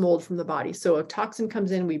removes mold from the body. So a toxin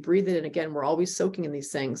comes in, we breathe it in. Again, we're always soaking in these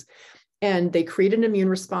things. And they create an immune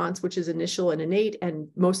response, which is initial and innate and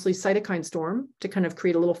mostly cytokine storm to kind of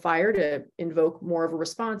create a little fire to invoke more of a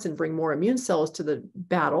response and bring more immune cells to the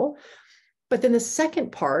battle. But then the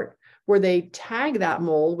second part, where they tag that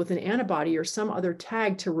mold with an antibody or some other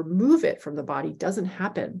tag to remove it from the body, doesn't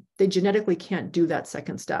happen. They genetically can't do that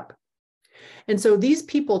second step. And so these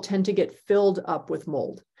people tend to get filled up with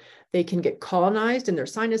mold. They can get colonized in their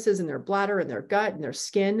sinuses, in their bladder, in their gut, in their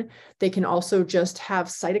skin. They can also just have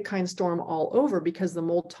cytokine storm all over because the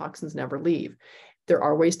mold toxins never leave. There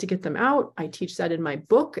are ways to get them out. I teach that in my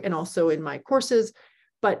book and also in my courses,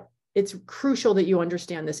 but it's crucial that you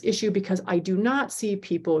understand this issue because I do not see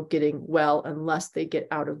people getting well unless they get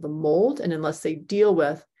out of the mold and unless they deal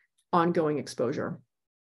with ongoing exposure.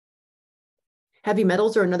 Heavy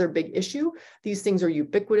metals are another big issue. These things are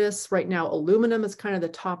ubiquitous. Right now, aluminum is kind of the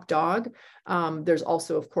top dog. There's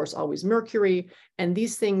also, of course, always mercury. And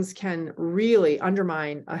these things can really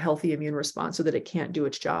undermine a healthy immune response so that it can't do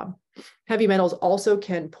its job. Heavy metals also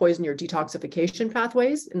can poison your detoxification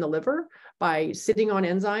pathways in the liver by sitting on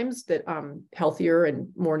enzymes that healthier and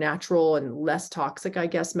more natural and less toxic, I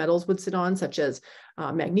guess, metals would sit on, such as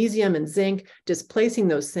magnesium and zinc, displacing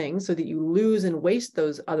those things so that you lose and waste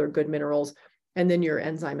those other good minerals. And then your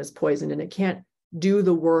enzyme is poisoned and it can't do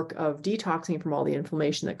the work of detoxing from all the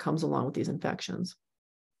inflammation that comes along with these infections.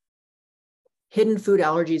 Hidden food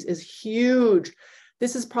allergies is huge.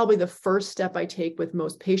 This is probably the first step I take with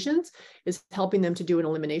most patients, is helping them to do an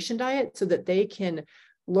elimination diet so that they can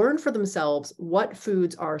learn for themselves what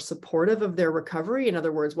foods are supportive of their recovery. In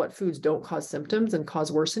other words, what foods don't cause symptoms and cause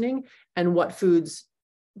worsening, and what foods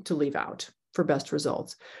to leave out for best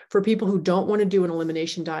results. For people who don't want to do an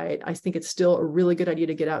elimination diet, I think it's still a really good idea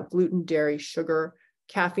to get out gluten, dairy, sugar,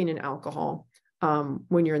 caffeine, and alcohol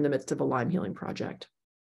when you're in the midst of a Lyme healing project.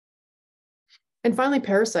 And finally,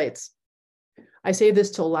 parasites. I say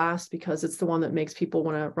this till last because it's the one that makes people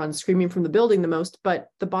want to run screaming from the building the most, but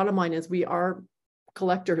the bottom line is we are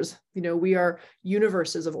collectors. We are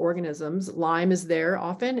universes of organisms. Lyme is there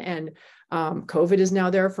often, and COVID is now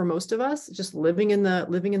there for most of us, just living in the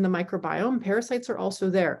microbiome. Parasites are also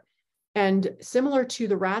there. And similar to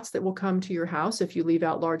the rats that will come to your house if you leave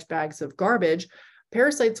out large bags of garbage,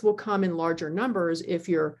 parasites will come in larger numbers if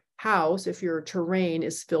your house, if your terrain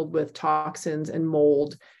is filled with toxins and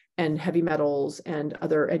mold and heavy metals and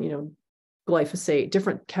other, glyphosate,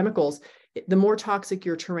 different chemicals. The more toxic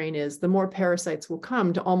your terrain is, the more parasites will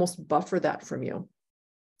come to almost buffer that from you.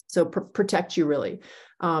 So protect you really.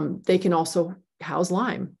 They can also house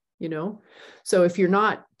Lyme, So if you're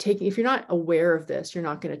not aware of this, you're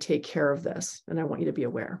not going to take care of this. And I want you to be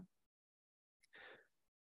aware.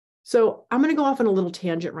 So I'm going to go off on a little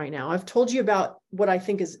tangent right now. I've told you about what I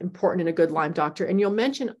think is important in a good Lyme doctor. And you'll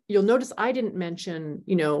notice I didn't mention,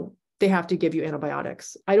 they have to give you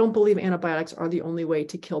antibiotics. I don't believe antibiotics are the only way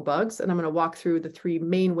to kill bugs. And I'm going to walk through the 3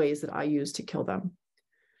 main ways that I use to kill them.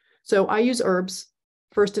 So I use herbs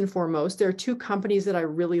first and foremost. There are 2 companies that I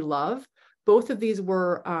really love. Both of these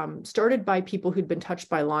were started by people who'd been touched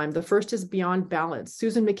by Lyme. The first is Beyond Balance.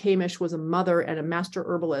 Susan McCamish was a mother and a master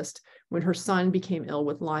herbalist when her son became ill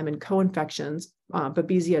with Lyme and co-infections,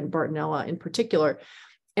 Babesia and Bartonella in particular,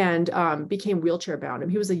 and became wheelchair bound.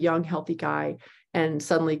 And he was a young, healthy guy and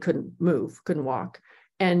suddenly couldn't move, couldn't walk.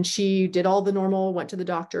 And she did all the normal, went to the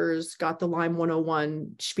doctors, got the Lyme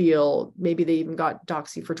 101 spiel. Maybe they even got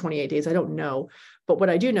Doxy for 28 days. I don't know. But what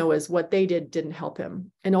I do know is what they did didn't help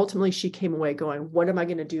him. And ultimately she came away going, what am I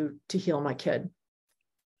going to do to heal my kid?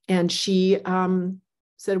 And she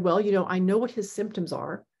said, well, I know what his symptoms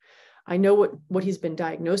are. I know what he's been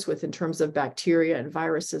diagnosed with in terms of bacteria and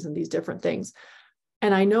viruses and these different things.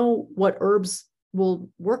 And I know what herbs will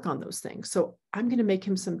work on those things. So I'm going to make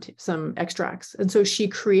him some extracts. And so she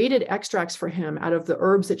created extracts for him out of the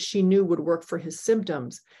herbs that she knew would work for his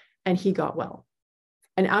symptoms, and he got well.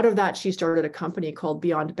 And out of that, she started a company called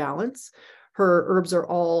Beyond Balance. Her herbs are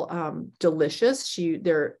all delicious.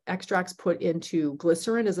 They're extracts put into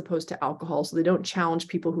glycerin as opposed to alcohol, so they don't challenge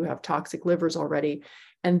people who have toxic livers already.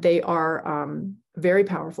 And they are very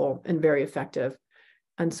powerful and very effective.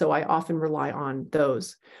 And so I often rely on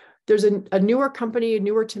those. There's a newer company,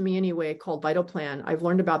 newer to me anyway, called Vital Plan. I've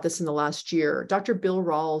learned about this in the last year. Dr. Bill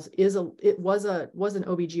Rawls was an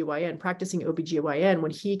OBGYN, practicing OBGYN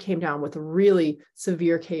when he came down with a really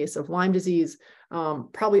severe case of Lyme disease,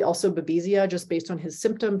 probably also Babesia, just based on his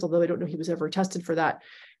symptoms, although I don't know he was ever tested for that,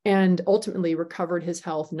 and ultimately recovered his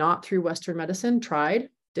health, not through Western medicine, tried,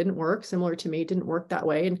 didn't work, similar to me, didn't work that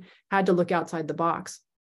way, and had to look outside the box.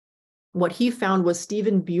 What he found was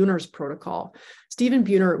Stephen Buhner's protocol. Stephen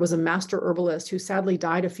Buhner was a master herbalist who sadly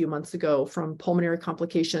died a few months ago from pulmonary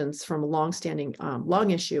complications from a long-standing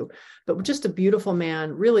lung issue, but just a beautiful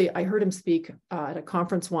man. Really, I heard him speak at a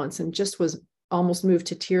conference once and just was almost moved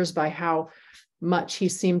to tears by how much he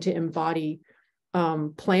seemed to embody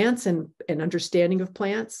plants and understanding of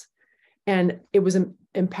plants. And it was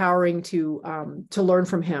empowering to learn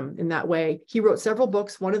from him in that way. He wrote several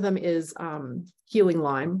books. One of them is Healing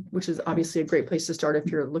Lyme, which is obviously a great place to start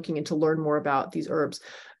if you're looking to learn more about these herbs.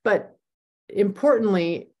 But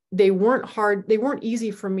importantly, they weren't hard. They weren't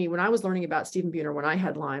easy for me when I was learning about Stephen Buhner. When I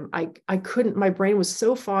had Lyme, I couldn't, my brain was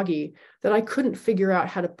so foggy that I couldn't figure out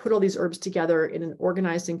how to put all these herbs together in an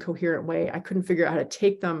organized and coherent way. I couldn't figure out how to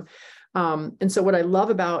take them. And so what I love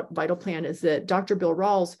about Vital Plan is that Dr. Bill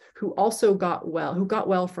Rawls, who got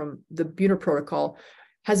well from the Buhner protocol,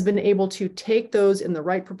 has been able to take those in the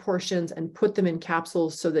right proportions and put them in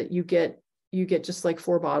capsules so that you get just like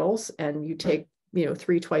 4 bottles, and you take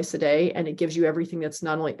 3 twice a day, and it gives you everything that's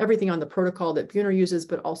not only everything on the protocol that Buhner uses,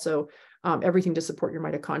 but also everything to support your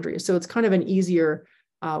mitochondria. So it's kind of an easier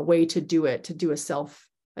way to do it, to do a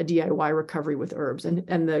DIY recovery with herbs.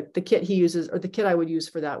 And the kit he uses, or the kit I would use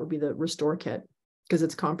for that, would be the Restore kit, because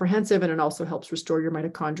it's comprehensive and it also helps restore your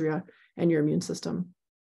mitochondria and your immune system.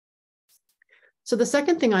 So the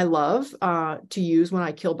second thing I love to use when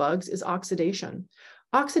I kill bugs is oxidation.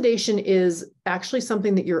 Oxidation is actually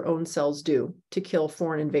something that your own cells do to kill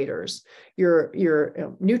foreign invaders. Your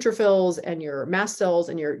neutrophils and your mast cells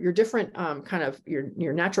and your different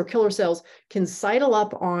your natural killer cells can sidle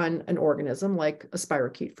up on an organism like a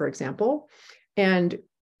spirochete, for example, and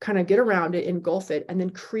kind of get around it, engulf it, and then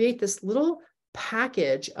create this little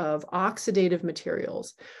package of oxidative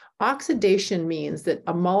materials. Oxidation means that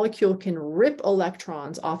a molecule can rip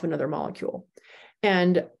electrons off another molecule.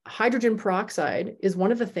 And hydrogen peroxide is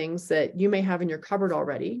one of the things that you may have in your cupboard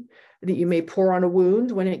already, that you may pour on a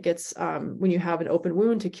wound when it gets, when you have an open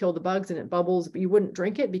wound to kill the bugs and it bubbles, but you wouldn't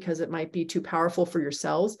drink it because it might be too powerful for your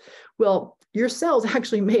cells. Well, your cells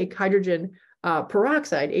actually make hydrogen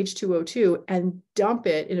peroxide, H2O2, and dump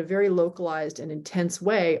it in a very localized and intense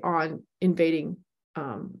way on invading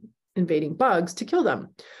bugs to kill them.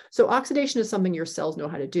 So oxidation is something your cells know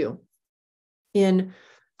how to do. In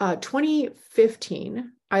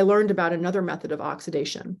 2015, I learned about another method of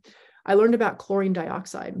oxidation. I learned about chlorine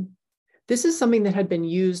dioxide. This is something that had been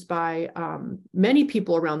used by many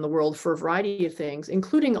people around the world for a variety of things,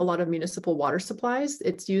 including a lot of municipal water supplies.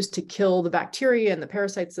 It's used to kill the bacteria and the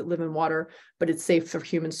parasites that live in water, but it's safe for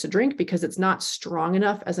humans to drink because it's not strong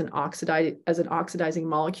enough as an oxidizing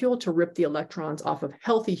molecule to rip the electrons off of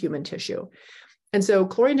healthy human tissue. And so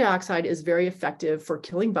chlorine dioxide is very effective for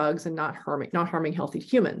killing bugs and not harming healthy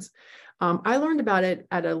humans. I learned about it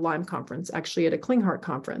at a Lyme conference, actually at a Clean Heart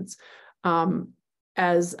conference,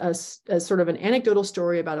 as sort of an anecdotal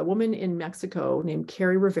story about a woman in Mexico named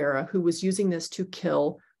Carrie Rivera, who was using this to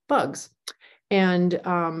kill bugs and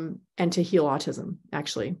to heal autism,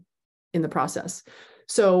 actually, in the process.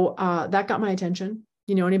 So that got my attention.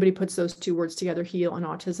 Anybody puts those 2 words together, heal and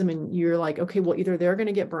autism, and you're like, okay, well, either they're going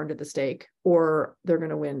to get burned at the stake or they're going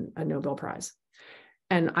to win a Nobel Prize.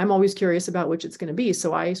 And I'm always curious about which it's going to be.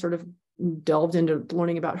 So I sort of delved into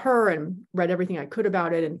learning about her and read everything I could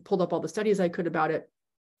about it and pulled up all the studies I could about it.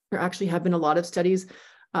 There actually have been a lot of studies,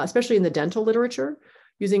 especially in the dental literature,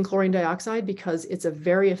 using chlorine dioxide because it's a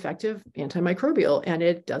very effective antimicrobial and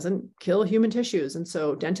it doesn't kill human tissues. And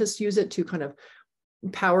so dentists use it to kind of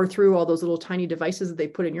power through all those little tiny devices that they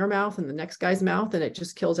put in your mouth and the next guy's mouth, and it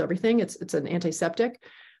just kills everything. It's an antiseptic.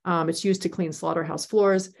 It's used to clean slaughterhouse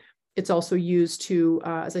floors. It's also used to,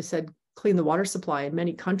 as I said, clean the water supply in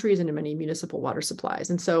many countries and in many municipal water supplies.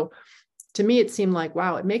 And so to me, it seemed like,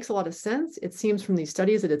 wow, it makes a lot of sense. It seems from these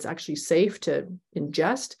studies that it's actually safe to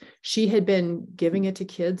ingest. She had been giving it to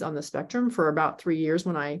kids on the spectrum for about 3 years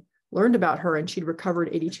when I learned about her, and she'd recovered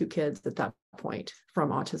 82 kids at that point from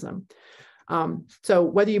autism. So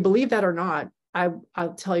whether you believe that or not,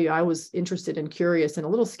 I'll tell you, I was interested and curious and a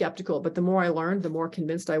little skeptical, but the more I learned, the more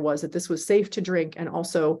convinced I was that this was safe to drink and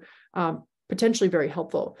also potentially very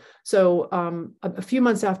helpful. So a few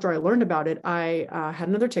months after I learned about it, I had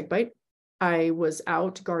another tick bite. I was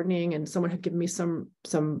out gardening and someone had given me some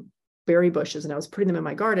berry bushes and I was putting them in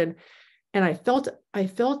my garden. And I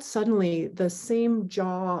felt suddenly the same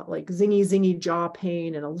jaw, like zingy jaw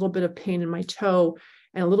pain and a little bit of pain in my toe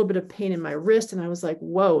and a little bit of pain in my wrist. And I was like,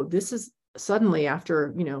 whoa, this is suddenly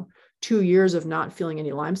after, 2 years of not feeling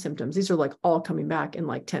any Lyme symptoms. These are like all coming back in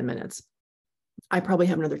like 10 minutes. I probably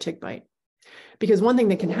have another tick bite. Because one thing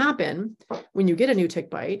that can happen when you get a new tick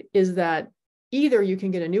bite is that either you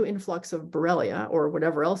can get a new influx of Borrelia or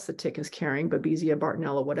whatever else the tick is carrying, Babesia,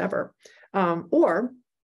 Bartonella, whatever, or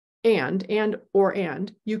And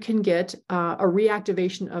you can get a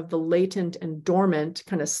reactivation of the latent and dormant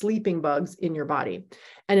kind of sleeping bugs in your body.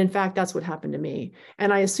 And in fact, that's what happened to me.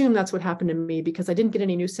 And I assume that's what happened to me because I didn't get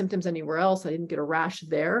any new symptoms anywhere else. I didn't get a rash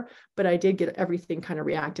there, but I did get everything kind of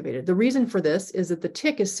reactivated. The reason for this is that the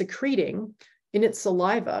tick is secreting in its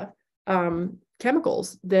saliva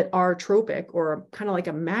chemicals that are tropic or kind of like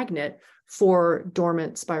a magnet for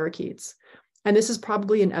dormant spirochetes. And this is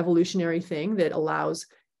probably an evolutionary thing that allows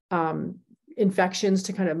infections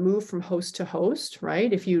to kind of move from host to host,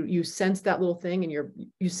 right? If you sense that little thing and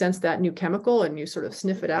you sense that new chemical and you sort of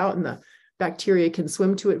sniff it out and the bacteria can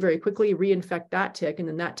swim to it very quickly, reinfect that tick, and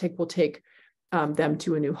then that tick will take them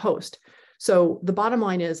to a new host. So the bottom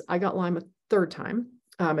line is I got Lyme a third time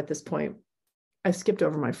at this point. I skipped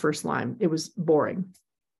over my first Lyme. It was boring.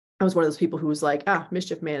 I was one of those people who was like,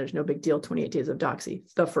 mischief managed, no big deal, 28 days of doxy,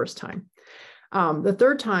 the first time. The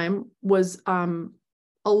third time was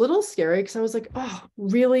a little scary because I was like, oh,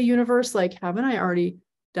 really, universe? Like, haven't I already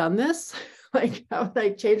done this? Like, haven't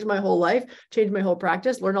I changed my whole life, changed my whole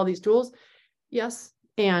practice, learned all these tools? Yes.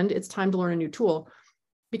 And it's time to learn a new tool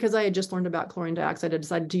because I had just learned about chlorine dioxide. I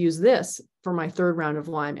decided to use this for my third round of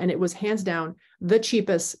Lyme. And it was hands down the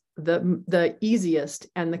cheapest, the easiest,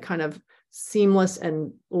 and the kind of seamless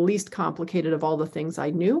and least complicated of all the things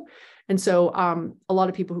I knew. And so a lot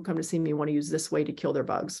of people who come to see me want to use this way to kill their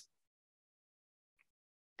bugs.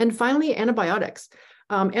 And finally, antibiotics.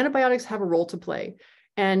 Antibiotics have a role to play.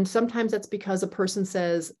 And sometimes that's because a person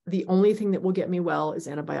says, the only thing that will get me well is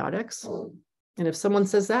antibiotics. And if someone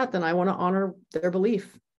says that, then I want to honor their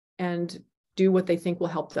belief and do what they think will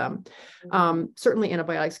help them. Certainly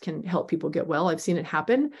antibiotics can help people get well. I've seen it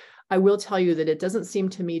happen. I will tell you that it doesn't seem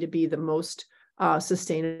to me to be the most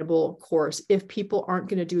sustainable course. If people aren't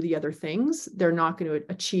going to do the other things, they're not going to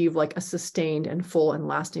achieve like a sustained and full and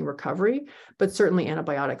lasting recovery, but certainly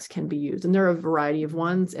antibiotics can be used. And there are a variety of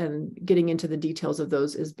ones, and getting into the details of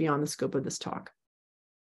those is beyond the scope of this talk.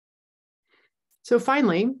 So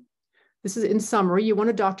finally, this is in summary, you want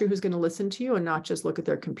a doctor who's going to listen to you and not just look at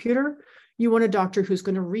their computer. You want a doctor who's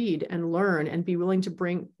going to read and learn and be willing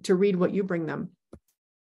to read what you bring them,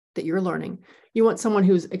 that you're learning. You want someone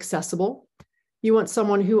who's accessible. You want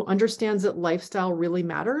someone who understands that lifestyle really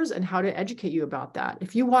matters and how to educate you about that.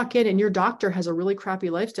 If you walk in and your doctor has a really crappy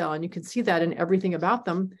lifestyle and you can see that in everything about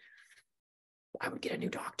them, I would get a new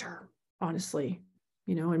doctor, honestly,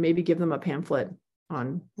 and maybe give them a pamphlet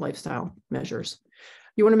on lifestyle measures.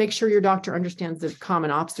 You want to make sure your doctor understands the common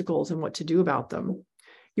obstacles and what to do about them.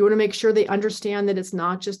 You want to make sure they understand that it's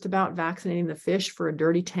not just about vaccinating the fish for a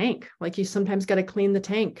dirty tank. Like, you sometimes got to clean the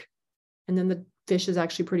tank, and then the fish is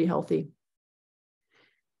actually pretty healthy.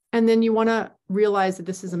 And then you want to realize that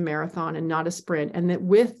this is a marathon and not a sprint. And that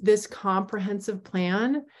with this comprehensive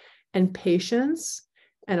plan and patience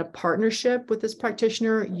and a partnership with this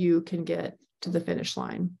practitioner, you can get to the finish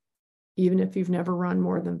line, even if you've never run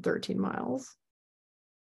more than 13 miles.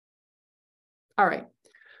 All right.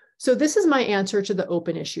 So this is my answer to the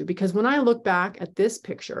open issue, because when I look back at this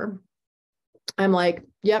picture, I'm like,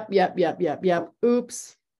 yep.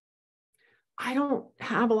 Oops. I don't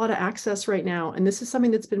have a lot of access right now. And this is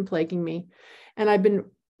something that's been plaguing me. And I've been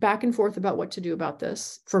back and forth about what to do about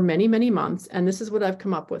this for many, many months. And this is what I've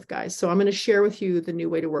come up with, guys. So I'm going to share with you the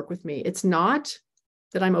new way to work with me. It's not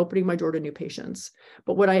that I'm opening my door to new patients,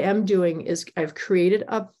 but what I am doing is I've created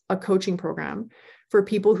a coaching program for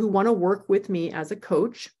people who want to work with me as a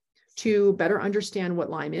coach to better understand what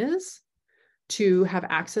Lyme is, to have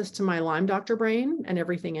access to my Lyme doctor brain and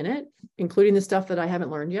everything in it, including the stuff that I haven't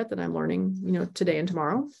learned yet that I'm learning, today and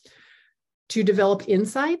tomorrow, to develop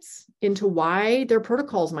insights into why their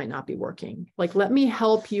protocols might not be working. Like, let me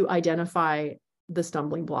help you identify the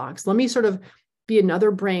stumbling blocks. Let me sort of be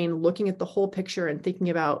another brain looking at the whole picture and thinking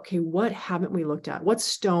about, okay, what haven't we looked at? What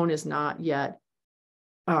stone is not yet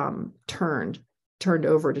turned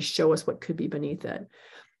over to show us what could be beneath it?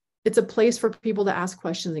 It's a place for people to ask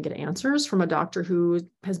questions and get answers from a doctor who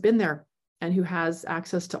has been there and who has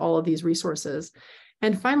access to all of these resources.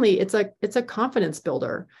 And finally, it's a confidence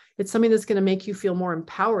builder. It's something that's going to make you feel more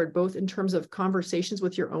empowered, both in terms of conversations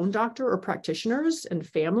with your own doctor or practitioners and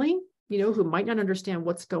family, who might not understand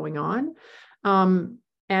what's going on,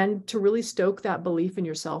 and to really stoke that belief in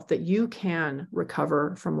yourself that you can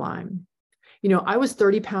recover from Lyme. I was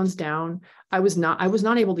 30 pounds down. I was not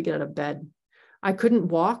able to get out of bed. I couldn't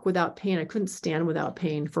walk without pain. I couldn't stand without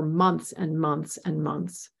pain for months and months and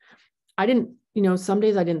months. Some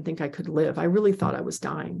days I didn't think I could live. I really thought I was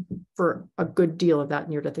dying for a good deal of that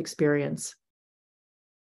near-death experience.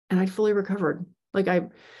 And I fully recovered.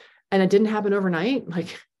 And it didn't happen overnight.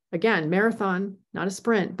 Like, again, marathon, not a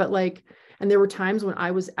sprint, but And there were times when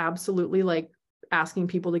I was absolutely like asking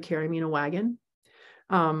people to carry me in a wagon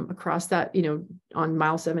across that, on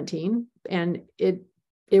mile 17. And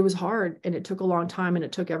it was hard, and it took a long time, and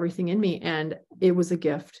it took everything in me. And it was a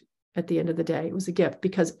gift at the end of the day. It was a gift,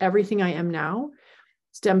 because everything I am now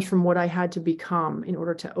stems from what I had to become in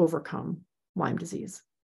order to overcome Lyme disease.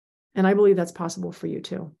 And I believe that's possible for you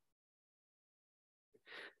too.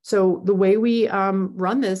 So the way we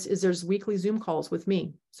run this is there's weekly Zoom calls with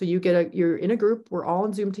me. So you're in a group, we're all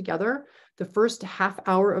in Zoom together. The first half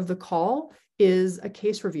hour of the call is a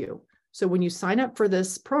case review. So when you sign up for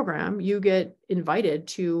this program, you get invited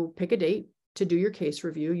to pick a date to do your case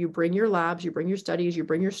review. You bring your labs, you bring your studies, you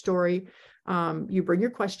bring your story, you bring your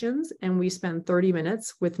questions, and we spend 30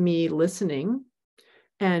 minutes with me listening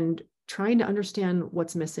and trying to understand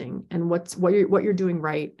what's missing and what you're doing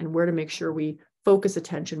right, and where to make sure we focus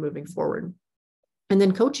attention moving forward. And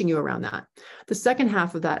then coaching you around that. The second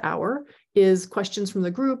half of that hour is questions from the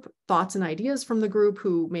group, thoughts and ideas from the group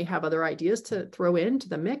who may have other ideas to throw into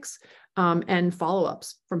the mix, and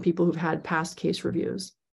follow-ups from people who've had past case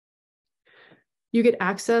reviews. You get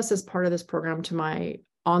access as part of this program to my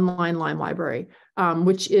online Lyme library,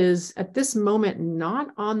 which is at this moment not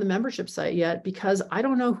on the membership site yet, because I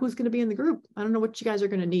don't know who's going to be in the group. I don't know what you guys are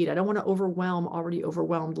going to need. I don't want to overwhelm already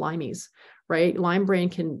overwhelmed Lymies, right? Lyme brain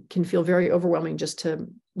can feel very overwhelming just to,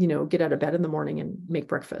 get out of bed in the morning and make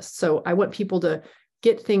breakfast. So I want people to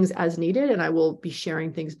get things as needed, and I will be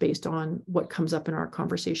sharing things based on what comes up in our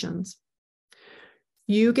conversations.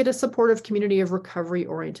 You get a supportive community of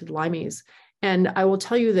recovery-oriented Lymies. And I will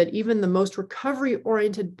tell you that even the most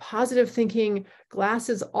recovery-oriented, positive thinking, glass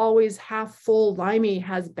is always half full Limey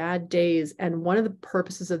has bad days. And one of the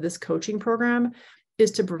purposes of this coaching program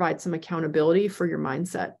is to provide some accountability for your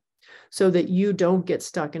mindset so that you don't get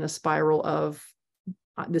stuck in a spiral of,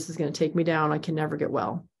 this is going to take me down, I can never get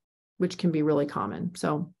well, which can be really common.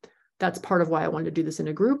 So that's part of why I wanted to do this in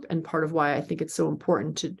a group, and part of why I think it's so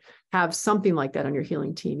important to have something like that on your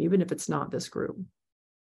healing team, even if it's not this group.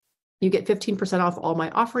 You get 15% off all my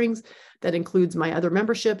offerings. That includes my other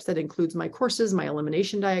memberships. That includes my courses, my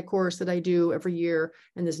elimination diet course that I do every year,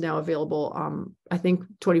 and is now available, I think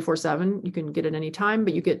 24/7. You can get it anytime,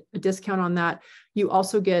 but you get a discount on that. You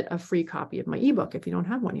also get a free copy of my ebook if you don't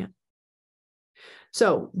have one yet.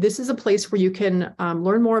 So this is a place where you can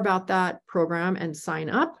learn more about that program and sign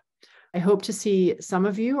up. I hope to see some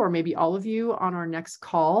of you, or maybe all of you, on our next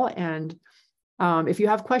call. And if you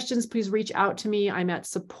have questions, please reach out to me. I'm at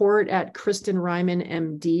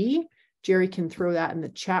support@KristenRyman.MD. Jerry can throw that in the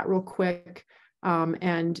chat real quick.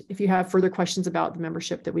 And if you have further questions about the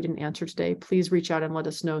membership that we didn't answer today, please reach out and let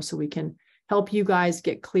us know so we can help you guys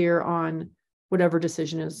get clear on whatever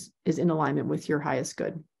decision is in alignment with your highest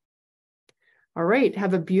good. All right.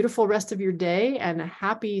 Have a beautiful rest of your day, and a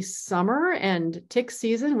happy summer and tick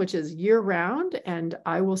season, which is year round. And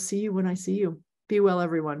I will see you when I see you. Be well,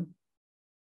 everyone.